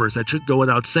the universe. That should go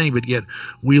without saying, but yet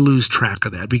we lose track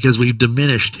of that because we've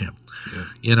diminished him.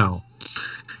 You know,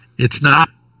 it's not,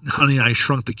 honey, I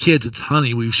shrunk the kids. It's,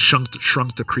 honey, we've shrunk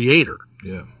the creator.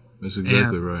 That's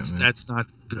exactly right, man. That's not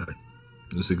good.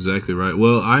 That's exactly right.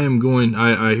 Well, I am going.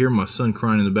 I hear my son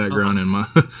crying in the background, and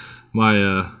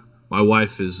my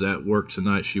wife is at work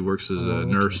tonight. She works as a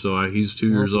nurse, so he's 2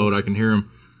 years old. I can hear him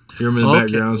in the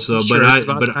background. So, sure, it's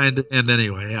about time to end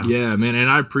anyway. Yeah, man. And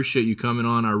I appreciate you coming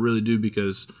on. I really do,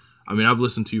 because I mean, I've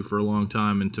listened to you for a long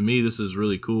time, and to me, this is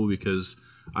really cool because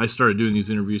I started doing these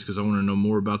interviews because I wanted to know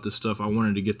more about this stuff. I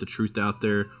wanted to get the truth out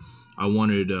there. I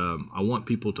want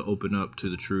people to open up to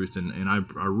the truth, and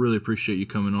I really appreciate you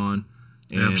coming on.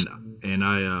 And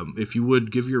I if you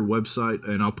would give your website,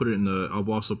 and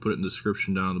I'll also put it in the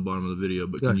description down at the bottom of the video.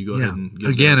 But can you go ahead and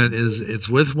give again? It's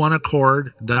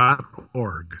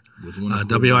withoaccord.org.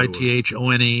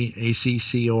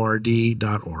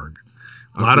 WITHONEACCORD.org.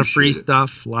 A lot of free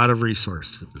stuff, a lot of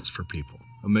resources for people.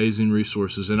 Amazing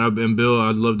resources. And Bill,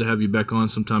 I'd love to have you back on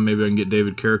sometime. Maybe I can get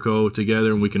David Carrico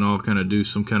together and we can all kind of do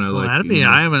some kind of that'd be,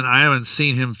 I haven't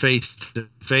seen him face to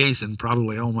face in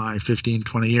probably 15,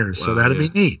 20 years. Wow, so that'd be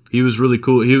neat. He was really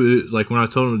cool. He like, when I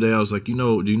told him today, I was like, do you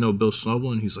know Bill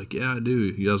Schnoebelen? He's like, yeah, I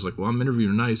do. I was like, well, I'm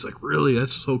interviewing tonight. He's like, really?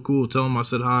 That's so cool. Tell him I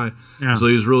said hi. Yeah. So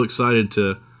he was real excited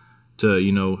to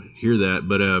hear that.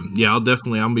 But yeah, I'll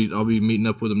be meeting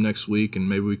up with him next week, and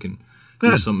maybe we can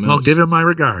do something else. I'll give him my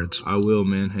regards. I will,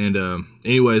 man. And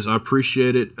anyways, I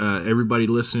appreciate it. Everybody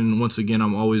listening, once again,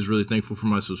 I'm always really thankful for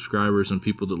my subscribers and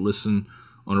people that listen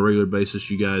on a regular basis.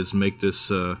 You guys make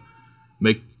this you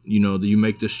make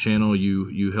this channel.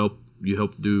 You help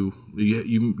do.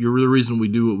 You're the reason we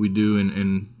do what we do.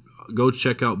 And go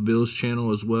check out Bill's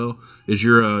channel as well. Is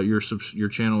your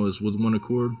channel is With One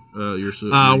Accord?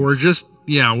 We've just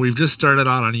started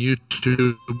out on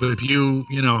YouTube, but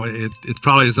if it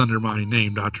probably is under my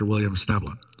name, Dr. William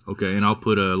Schnoebelen. Okay, and I'll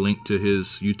put a link to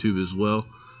his YouTube as well.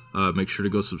 Make sure to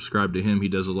go subscribe to him. He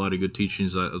does a lot of good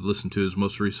teachings. I listened to his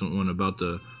most recent one about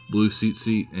the blue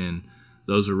seat, and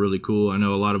those are really cool. I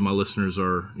know a lot of my listeners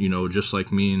are, just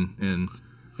like me and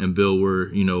Bill.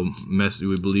 We're,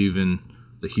 we believe in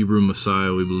the Hebrew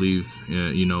Messiah. We believe,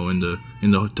 in the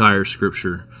entire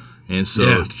Scripture, and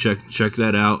so check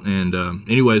that out. And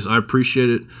anyways, I appreciate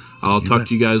it. I'll talk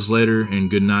to you guys later,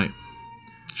 and good night.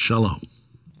 Shalom.